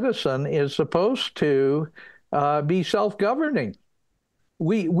legitimate citizen is supposed to be self-governing.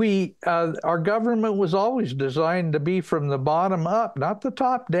 Our government was always designed to be from the bottom up, not the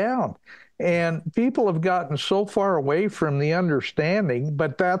top down. And people have gotten so far away from the understanding,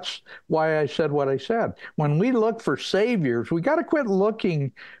 but that's why I said what I said. When we look for saviors, we got to quit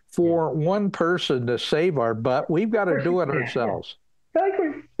looking for one person to save our butt. We've got to do it ourselves. I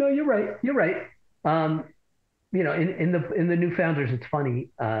agree. No, you're right. You're right. In the New Founders, it's funny.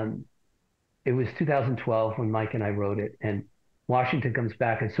 It was 2012 when Mike and I wrote it, and Washington comes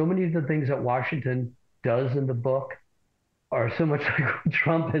back, and so many of the things that Washington does in the book are so much like what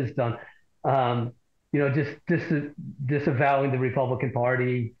Trump has done. Just disavowing the Republican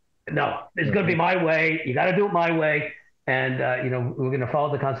Party. No, it's going to be my way. You got to do it my way, and we're going to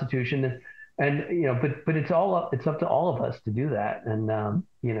follow the Constitution. But it's up to all of us to do that. And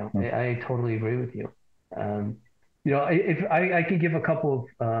I totally agree with you. If I could give a couple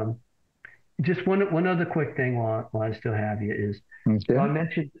of just one other quick thing while I still have you is,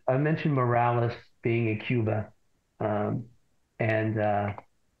 okay. I mentioned Morales being in Cuba, and the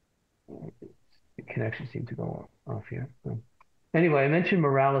connection seemed to go off here. Anyway, I mentioned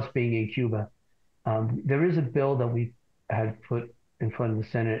Morales being in Cuba. There is a bill that we had put in front of the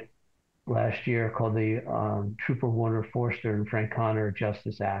Senate last year called the Trooper Warner Forster and Frank Connor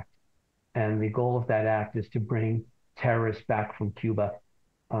Justice Act. And the goal of that act is to bring terrorists back from Cuba.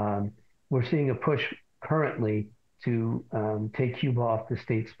 We're seeing a push currently to take Cuba off the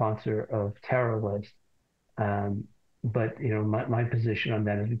state sponsor of terror list. But my position on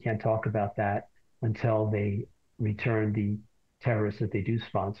that is we can't talk about that until they return the terrorists that they do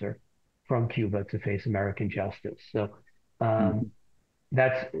sponsor from Cuba to face American justice. So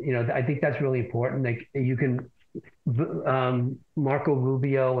that's, I think that's really important. Like you can, Marco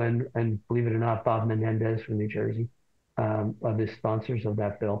Rubio and believe it or not, Bob Menendez from New Jersey are the sponsors of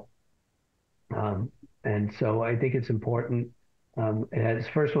that bill. And so I think it's important. It has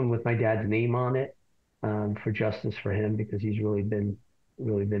first one with my dad's name on it for justice for him, because he's really been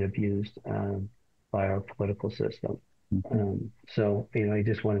abused by our political system. So I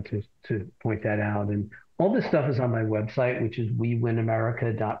just wanted to point that out. And all this stuff is on my website, which is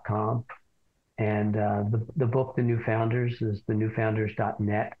wewinamerica.com. And the book, The New Founders, is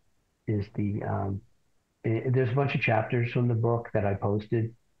thenewfounders.net. Is there's a bunch of chapters from the book that I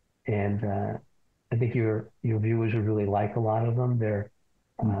posted, and I think your viewers would really like a lot of them. They're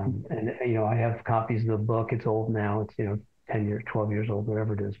and I have copies of the book. It's old now. It's 10 years, 12 years old,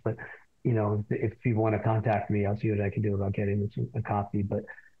 whatever it is. But if people want to contact me, I'll see what I can do about getting a copy. But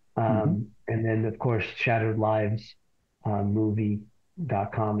and then of course Shattered Lives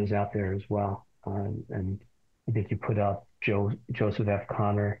movie.com is out there as well. And I think you put up Joseph F.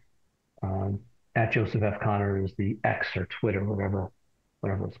 Connor at Joseph F. Connor is the X or Twitter, whatever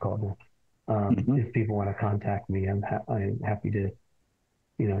it's called now. If people want to contact me, I'm happy to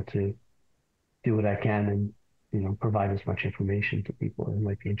to do what I can and provide as much information to people who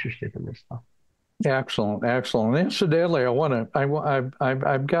might be interested in this stuff. Excellent. Incidentally,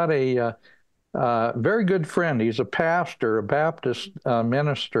 I've got a very good friend. He's a pastor, a Baptist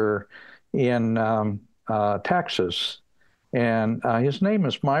minister in Texas, and his name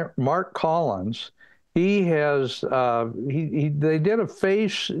is Mark Collins. He has they did a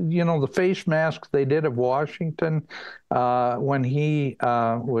face, the face mask they did of Washington when he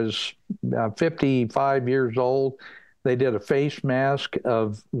was 55 years old. They did a face mask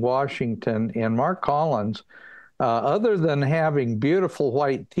of Washington, and Mark Collins, other than having beautiful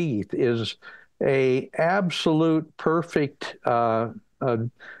white teeth, is a absolute perfect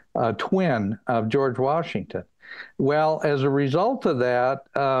twin of George Washington. Well, as a result of that,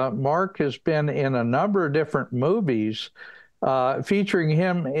 Mark has been in a number of different movies featuring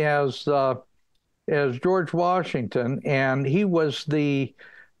him as George Washington, and he was the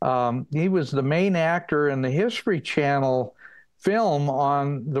main actor in the History Channel film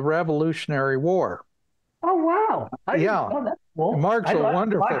on the Revolutionary War. Oh wow! Yeah, that's cool. Mark's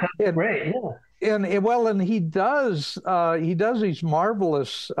wonderful. That's great. Yeah. And he does these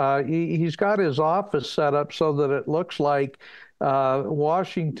marvelous. He's got his office set up so that it looks like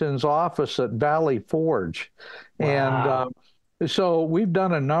Washington's office at Valley Forge, wow. And so we've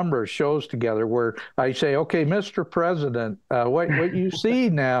done a number of shows together where I say, "Okay, Mr. President, what you see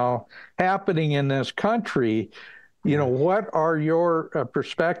now happening in this country, what are your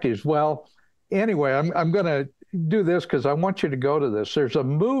perspectives?" Well, anyway, I'm going to do this because I want you to go to this. There's a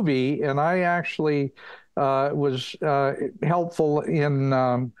movie, and I actually was helpful in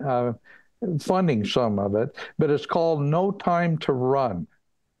funding some of it, but it's called No Time to Run.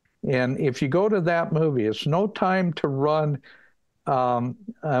 And if you go to that movie, it's No Time to Run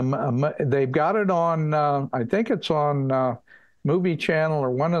they've got it on, I think it's on Movie Channel or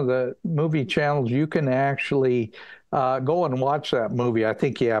one of the movie channels. You can actually go and watch that movie. I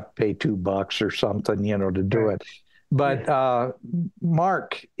think you have to pay $2 or something, to do it. But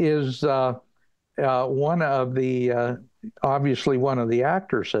Mark is one of the, obviously one of the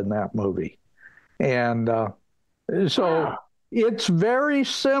actors in that movie. And so it's very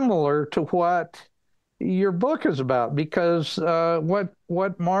similar to what your book is about, because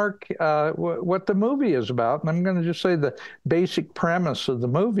what Mark, what the movie is about, and I'm going to just say the basic premise of the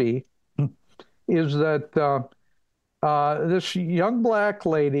movie is that this young black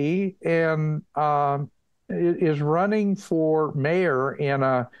lady and is running for mayor in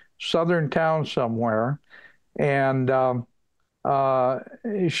a southern town somewhere, and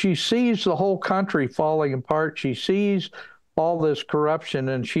she sees the whole country falling apart. She sees all this corruption,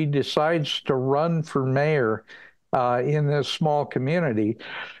 and she decides to run for mayor in this small community.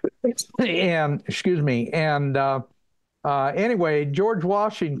 And excuse me. And anyway, George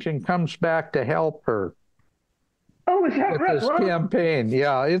Washington comes back to help her. Oh, is that right? This campaign.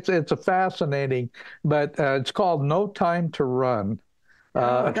 Yeah, it's a fascinating, but it's called No Time to Run.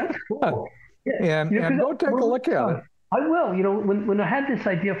 That's cool. Yeah. And go take a look at it. I will. When I had this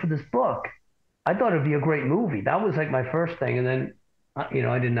idea for this book, I thought it'd be a great movie. That was like my first thing, and then I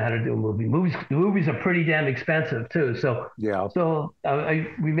didn't know how to do a movie. Movies are pretty damn expensive too. So yeah. So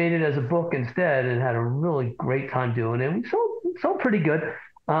we made it as a book instead, and had a really great time doing it. We sold pretty good.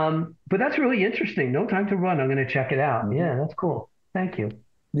 But that's really interesting. No Time to Run. I'm going to check it out. Mm-hmm. Yeah, that's cool. Thank you.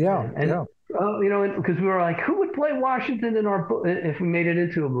 Yeah. Because we were like, who would play Washington in our book if we made it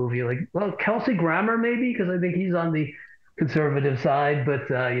into a movie? Like, well, Kelsey Grammer maybe, because I think he's on the conservative side, but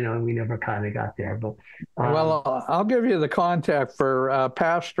we never kind of got there. But well, I'll give you the contact for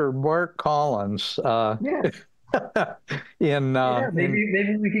Pastor Bart Collins. Maybe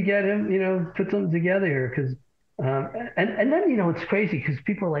we could get him, put something together here, because. And then it's crazy because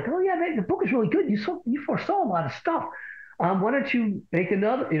people are like, oh yeah, the book is really good. You foresaw a lot of stuff. Why don't you make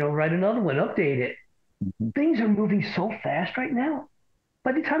another, write another one, update it? Mm-hmm. Things are moving so fast right now.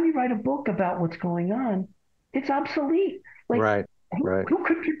 By the time you write a book about what's going on, it's obsolete. Like, right. Who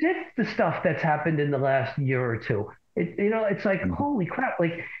could predict the stuff that's happened in the last year or two? It's like, mm-hmm. Holy crap!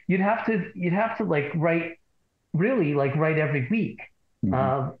 Like you'd have to like write every week.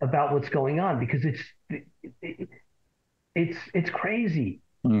 Mm-hmm. About what's going on, because it's crazy.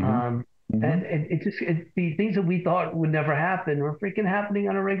 Mm-hmm. And the things that we thought would never happen are freaking happening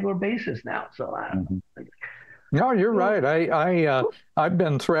on a regular basis now. So I don't know. No, you're right. I've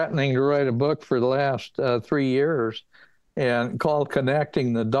been threatening to write a book for the last 3 years, and called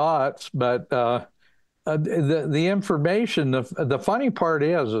Connecting the Dots. But the information, the funny part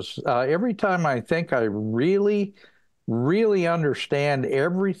is every time I think I really understand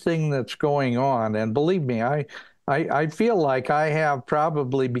everything that's going on. And believe me, I feel like I have,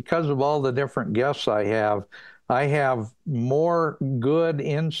 probably because of all the different guests I have more good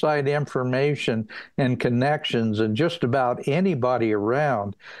inside information and connections than just about anybody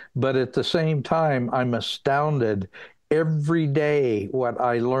around. But at the same time, I'm astounded every day what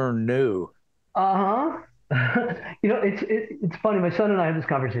I learn new. It's funny. My son and I have this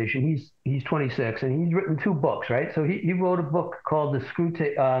conversation. He's 26 and he's written 2 books, right? So he wrote a book called The Screw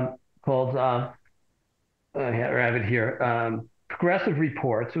Tape, I have it here. Progressive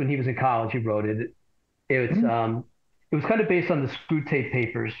Reports. When he was in college, he wrote it. It was kind of based on the Screw Tape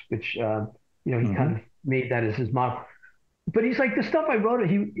Papers, which he mm-hmm. kind of made that as his model. But he's like, the stuff I wrote,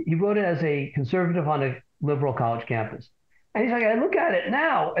 he wrote it as a conservative on a liberal college campus. And he's like, I look at it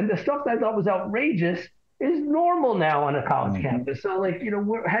now, and the stuff that I thought was outrageous is normal now on a college mm-hmm. campus. So like,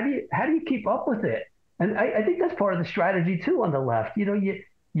 how do you keep up with it? And I think that's part of the strategy too on the left.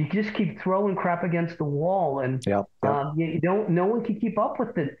 You just keep throwing crap against the wall, and no one can keep up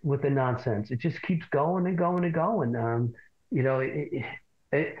with the nonsense. It just keeps going and going and going. And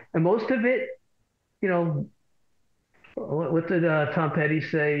most of it, what did Tom Petty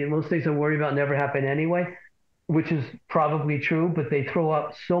say? Most things I worry about never happen anyway, which is probably true. But they throw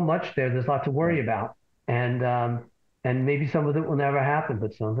up so much there. There's a lot to worry about. And maybe some of it will never happen,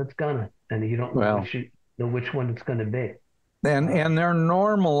 but some of it's gonna, and you don't know which one it's gonna be. And they're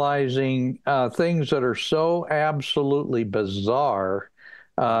normalizing things that are so absolutely bizarre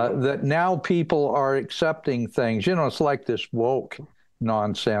that now people are accepting things. It's like this woke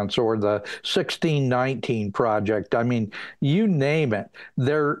nonsense or the 1619 project. I mean, you name it.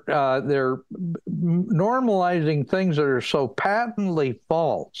 They're normalizing things that are so patently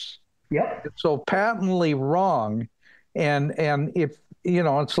false. Yep. It's so patently wrong. And if,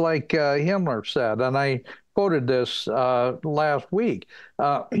 it's like Himmler said, and I quoted this last week.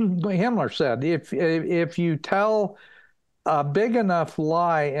 Himmler said, if you tell a big enough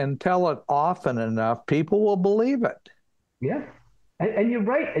lie and tell it often enough, people will believe it. Yeah, and you're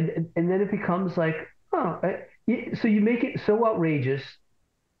right, and then it becomes like, oh, so you make it so outrageous,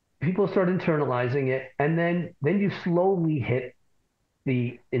 people start internalizing it, and then you slowly hit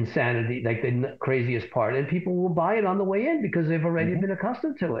the insanity, like the craziest part, and people will buy it on the way in because they've already been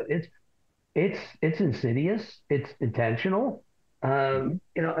accustomed to it. It's insidious, it's intentional, you know,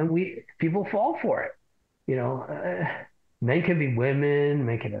 and people fall for it. You know, men can be women,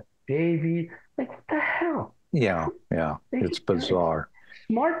 men can have babies. Like, what the hell? Yeah, it's bizarre.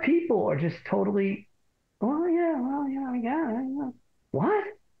 Smart people are just totally, yeah. What?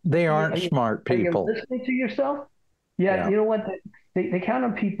 They aren't smart people. Are you listening to yourself? Yeah, you know what? They count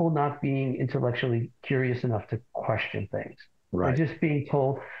on people not being intellectually curious enough to question things. Right. They're just being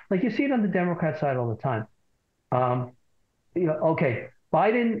told, like you see it on the Democrat side all the time. You know, okay,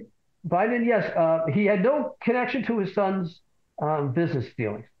 Biden, yes, he had no connection to his son's business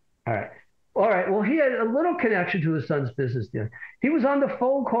dealings. All right. Well, he had a little connection to his son's business dealings. He was on the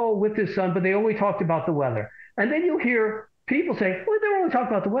phone call with his son, but they only talked about the weather. And then you hear people say, well, they were only talking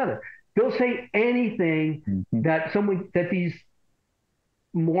about the weather. They'll say anything that these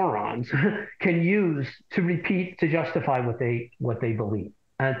morons can use to repeat to justify what they believe.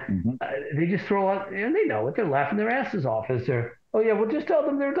 And they just throw out, and they know it. They're laughing their asses off as they're, oh yeah, well just tell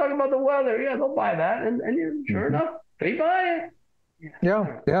them they're talking about the weather. Yeah, they'll buy that, and sure enough, they buy it.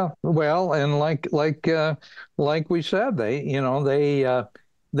 Yeah. Well, and like we said,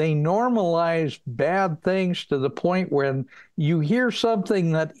 they normalize bad things to the point when you hear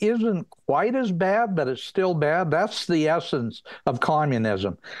something that isn't quite as bad, but it's still bad. That's the essence of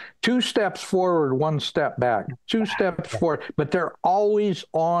communism. 2 steps forward, 1 step back. 2 steps forward, but they're always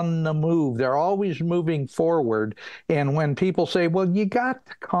on the move. They're always moving forward. And when people say, well, you got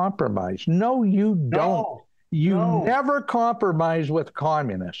to compromise. No, you don't. You never compromise with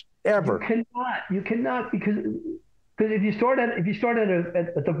communists, ever. You cannot because if you start at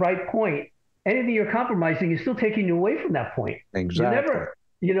the right point, anything you're compromising is still taking you away from that point. Exactly.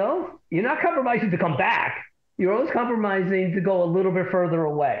 You're not compromising to come back. You're always compromising to go a little bit further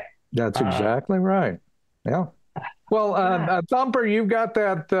away. That's exactly right. Yeah. Well, Thumper, you've got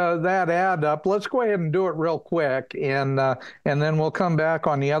that ad up. Let's go ahead and do it real quick, and then we'll come back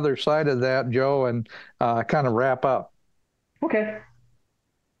on the other side of that, Joe, and kind of wrap up. Okay.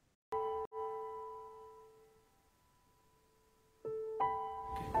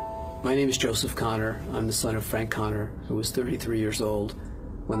 My name is Joseph Connor. I'm the son of Frank Connor, who was 33 years old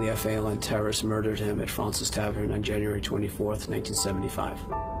when the FALN terrorists murdered him at Francis Tavern on January 24th, 1975.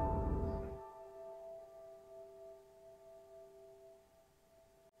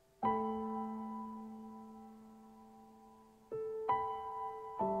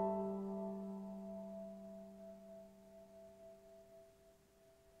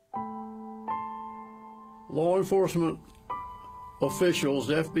 Law enforcement officials,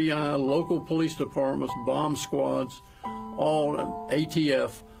 FBI, local police departments, bomb squads, all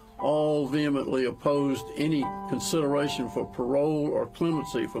ATF, all vehemently opposed any consideration for parole or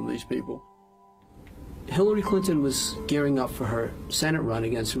clemency from these people. Hillary Clinton was gearing up for her Senate run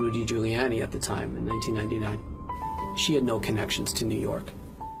against Rudy Giuliani at the time in 1999. She had no connections to New York.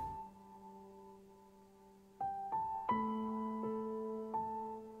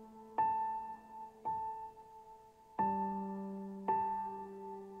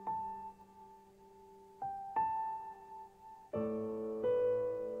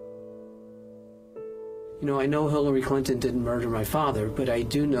 You know, I know Hillary Clinton didn't murder my father, but I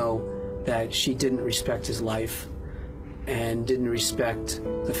do know that she didn't respect his life and didn't respect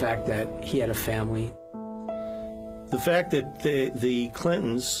the fact that he had a family. The fact that the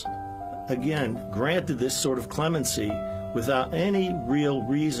Clintons, again, granted this sort of clemency without any real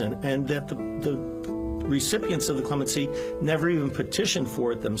reason, and that the recipients of the clemency never even petitioned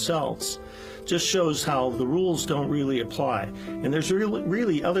for it themselves, just shows how the rules don't really apply. And there's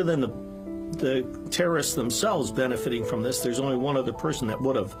really other than the terrorists themselves benefiting from this, there's only one other person that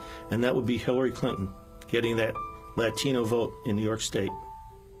would have, and that would be Hillary Clinton, getting that Latino vote in New York State.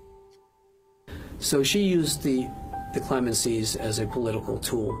 So she used the clemencies as a political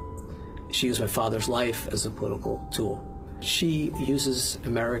tool. She used my father's life as a political tool. She uses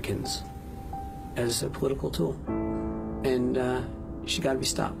Americans as a political tool, and she got to be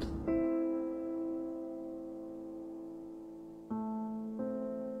stopped.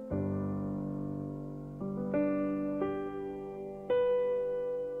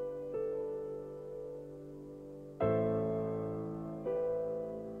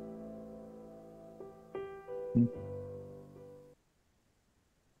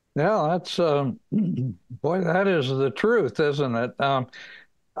 Yeah, that's boy, that is the truth, isn't it? Joe,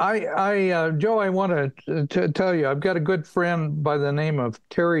 I want to tell you, I've got a good friend by the name of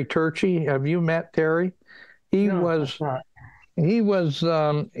Terry Turchie. Have you met Terry? He No, was that's not. he was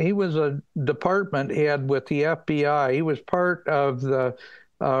a department head with the FBI. He was part of the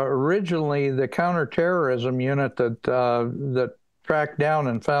originally the counterterrorism unit that tracked down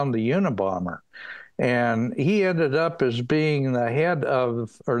and found the Unabomber. And he ended up as being the head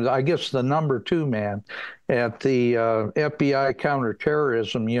of, or I guess the number two man at the FBI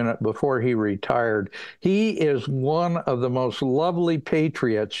counterterrorism unit before he retired. He is one of the most lovely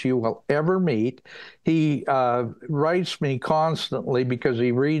patriots you will ever meet. He writes me constantly because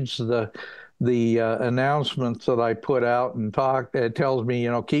he reads the announcements that I put out and talk. It tells me,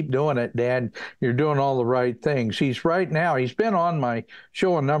 keep doing it, Dad. You're doing all the right things. He's been on my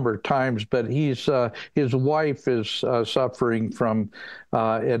show a number of times, but his wife is suffering from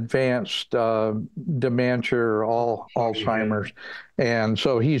advanced dementia or Alzheimer's. And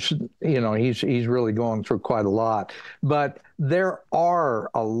so he's really going through quite a lot. But there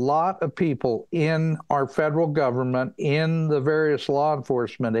are a lot of people in our federal government, in the various law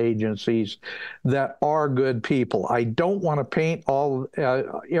enforcement agencies that are good people. I don't want to paint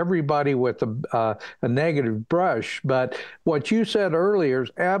everybody with a negative brush, but what you said earlier is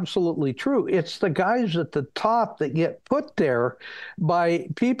absolutely true. It's the guys at the top that get put there by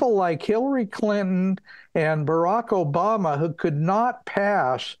people like Hillary Clinton and Barack Obama, who could not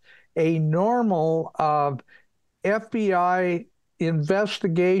pass a normal FBI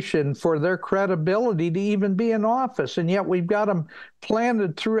investigation for their credibility to even be in office, and yet we've got them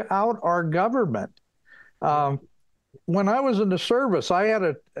planted throughout our government. When I was in the service, I had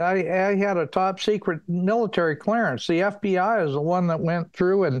a top secret military clearance. The FBI is the one that went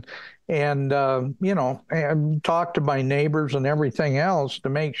through and talked to my neighbors and everything else to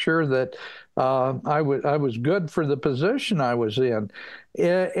make sure that I was good for the position I was in.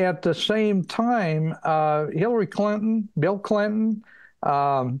 At the same time, Hillary Clinton, Bill Clinton,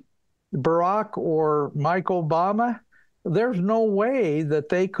 Barack or Mike Obama, there's no way that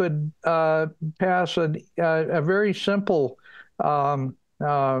they could pass a very simple, I'm trying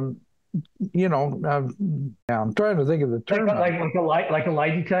to think of the term. Like a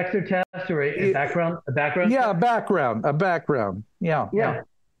lie detector test or a background? Yeah, a background. Yeah.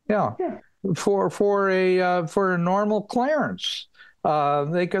 For a normal clearance.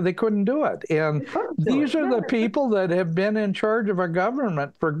 They couldn't do it. And these are the people that have been in charge of our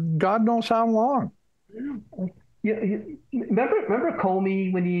government for God knows how long. Yeah, remember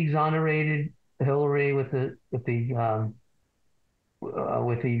Comey when he exonerated Hillary with the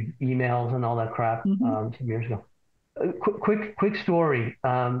emails and all that crap some years ago. Quick story.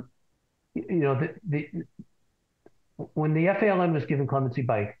 When the FALN was given clemency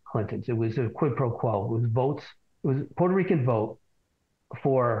by Clintons, it was a quid pro quo. It was votes. It was a Puerto Rican vote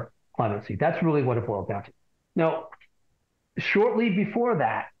for clemency. That's really what it boiled down to. Now, shortly before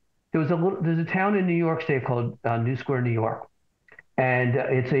that, there's a town in New York State called New Square, New York, and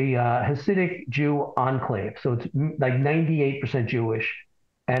it's a Hasidic Jew enclave. So it's like 98% Jewish,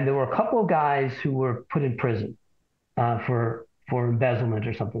 and there were a couple of guys who were put in prison for embezzlement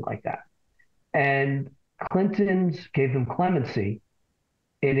or something like that, and Clintons gave them clemency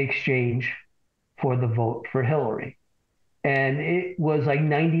in exchange for the vote for Hillary, and it was like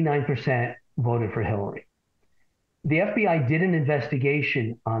 99% voted for Hillary. The FBI did an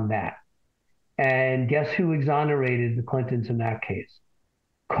investigation on that. And guess who exonerated the Clintons in that case?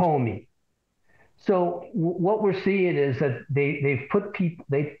 Comey. So what we're seeing is that the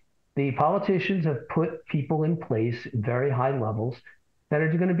politicians have put people in place at very high levels that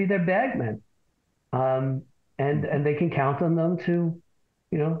are going to be their bagmen. And they can count on them to,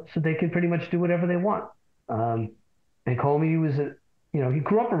 so they can pretty much do whatever they want. And Comey was, he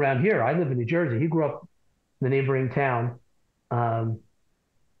grew up around here. I live in New Jersey. He grew up the neighboring town.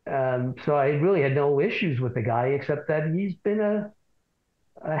 So I really had no issues with the guy, except that he's been a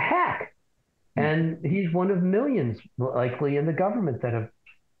hack. And he's one of millions likely in the government that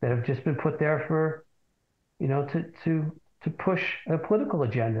have just been put there for, to push a political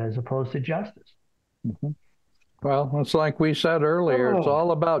agenda as opposed to justice. Mm-hmm. Well, it's like we said earlier, It's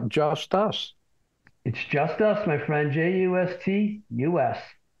all about just us. It's just us, my friend. JUST-US.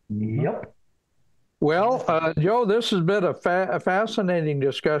 Mm-hmm. Yep. Well, Joe, this has been a fascinating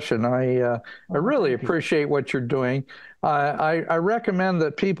discussion. I really appreciate what you're doing. I recommend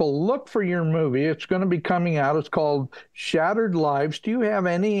that people look for your movie. It's going to be coming out. It's called Shattered Lives. Do you have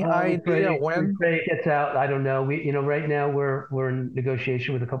any idea when it gets out? I don't know. We, right now we're in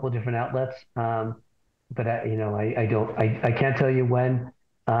negotiation with a couple of different outlets, but I can't tell you when.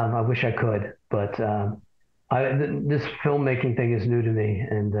 I wish I could, but this filmmaking thing is new to me,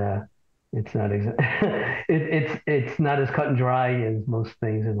 and it's not it's not as cut and dry as most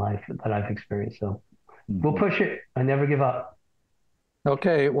things in life that I've experienced. So we'll push it. I never give up.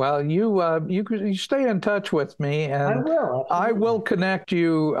 Okay, well, you stay in touch with me, and I will. I will connect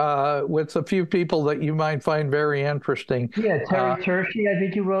you with a few people that you might find very interesting. Yeah, Terry Turchi, I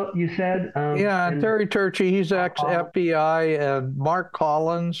think you said. Terry Turchi, he's ex-FBI, and Mark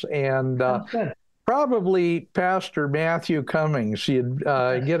Collins, and probably Pastor Matthew Cummings. You'd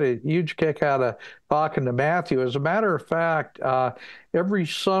get a huge kick out of talking to Matthew. As a matter of fact, every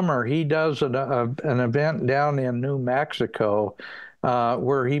summer he does an event down in New Mexico,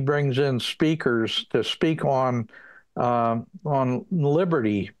 where he brings in speakers to speak on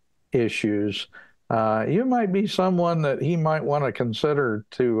liberty issues. You might be someone that he might want to consider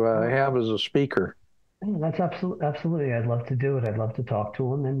to have as a speaker. Yeah, that's absolutely. I'd love to do it. I'd love to talk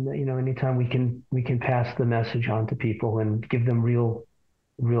to him, and anytime we can pass the message on to people and give them real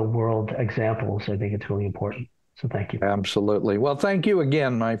world examples. I think it's really important. So thank you. Absolutely. Well, thank you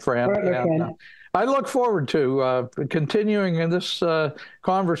again, my friend. All right, and, I look forward to continuing in this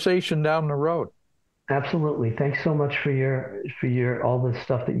conversation down the road. Absolutely. Thanks so much for your all the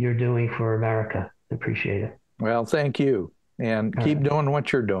stuff that you're doing for America. I appreciate it. Well, thank you, and keep doing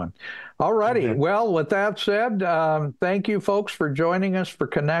what you're doing. All righty. Okay. Well, with that said, thank you, folks, for joining us for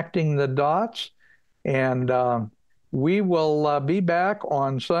Connecting the Dots, and we will be back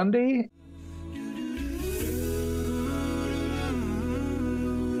on Sunday.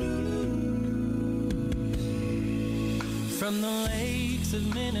 From the lakes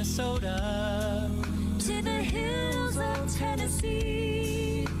of Minnesota to the hills of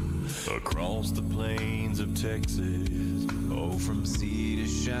Tennessee, across the plains of Texas, oh, from sea to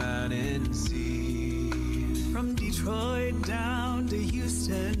shining sea, from Detroit down to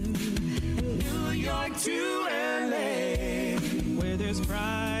Houston, and New York to LA, where there's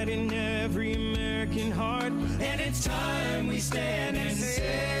pride in every American heart, and it's time we stand and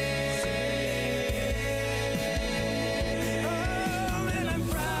say,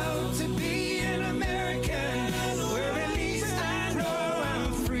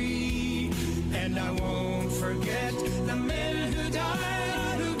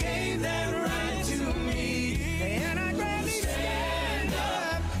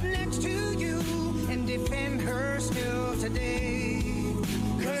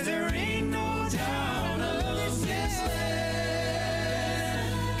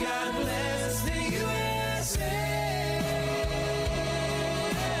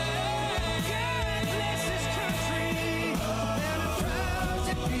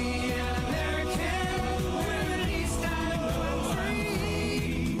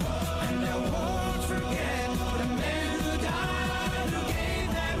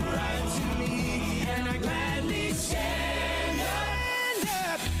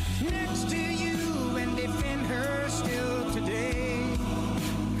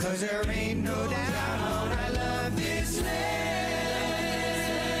 there ain't no doubt.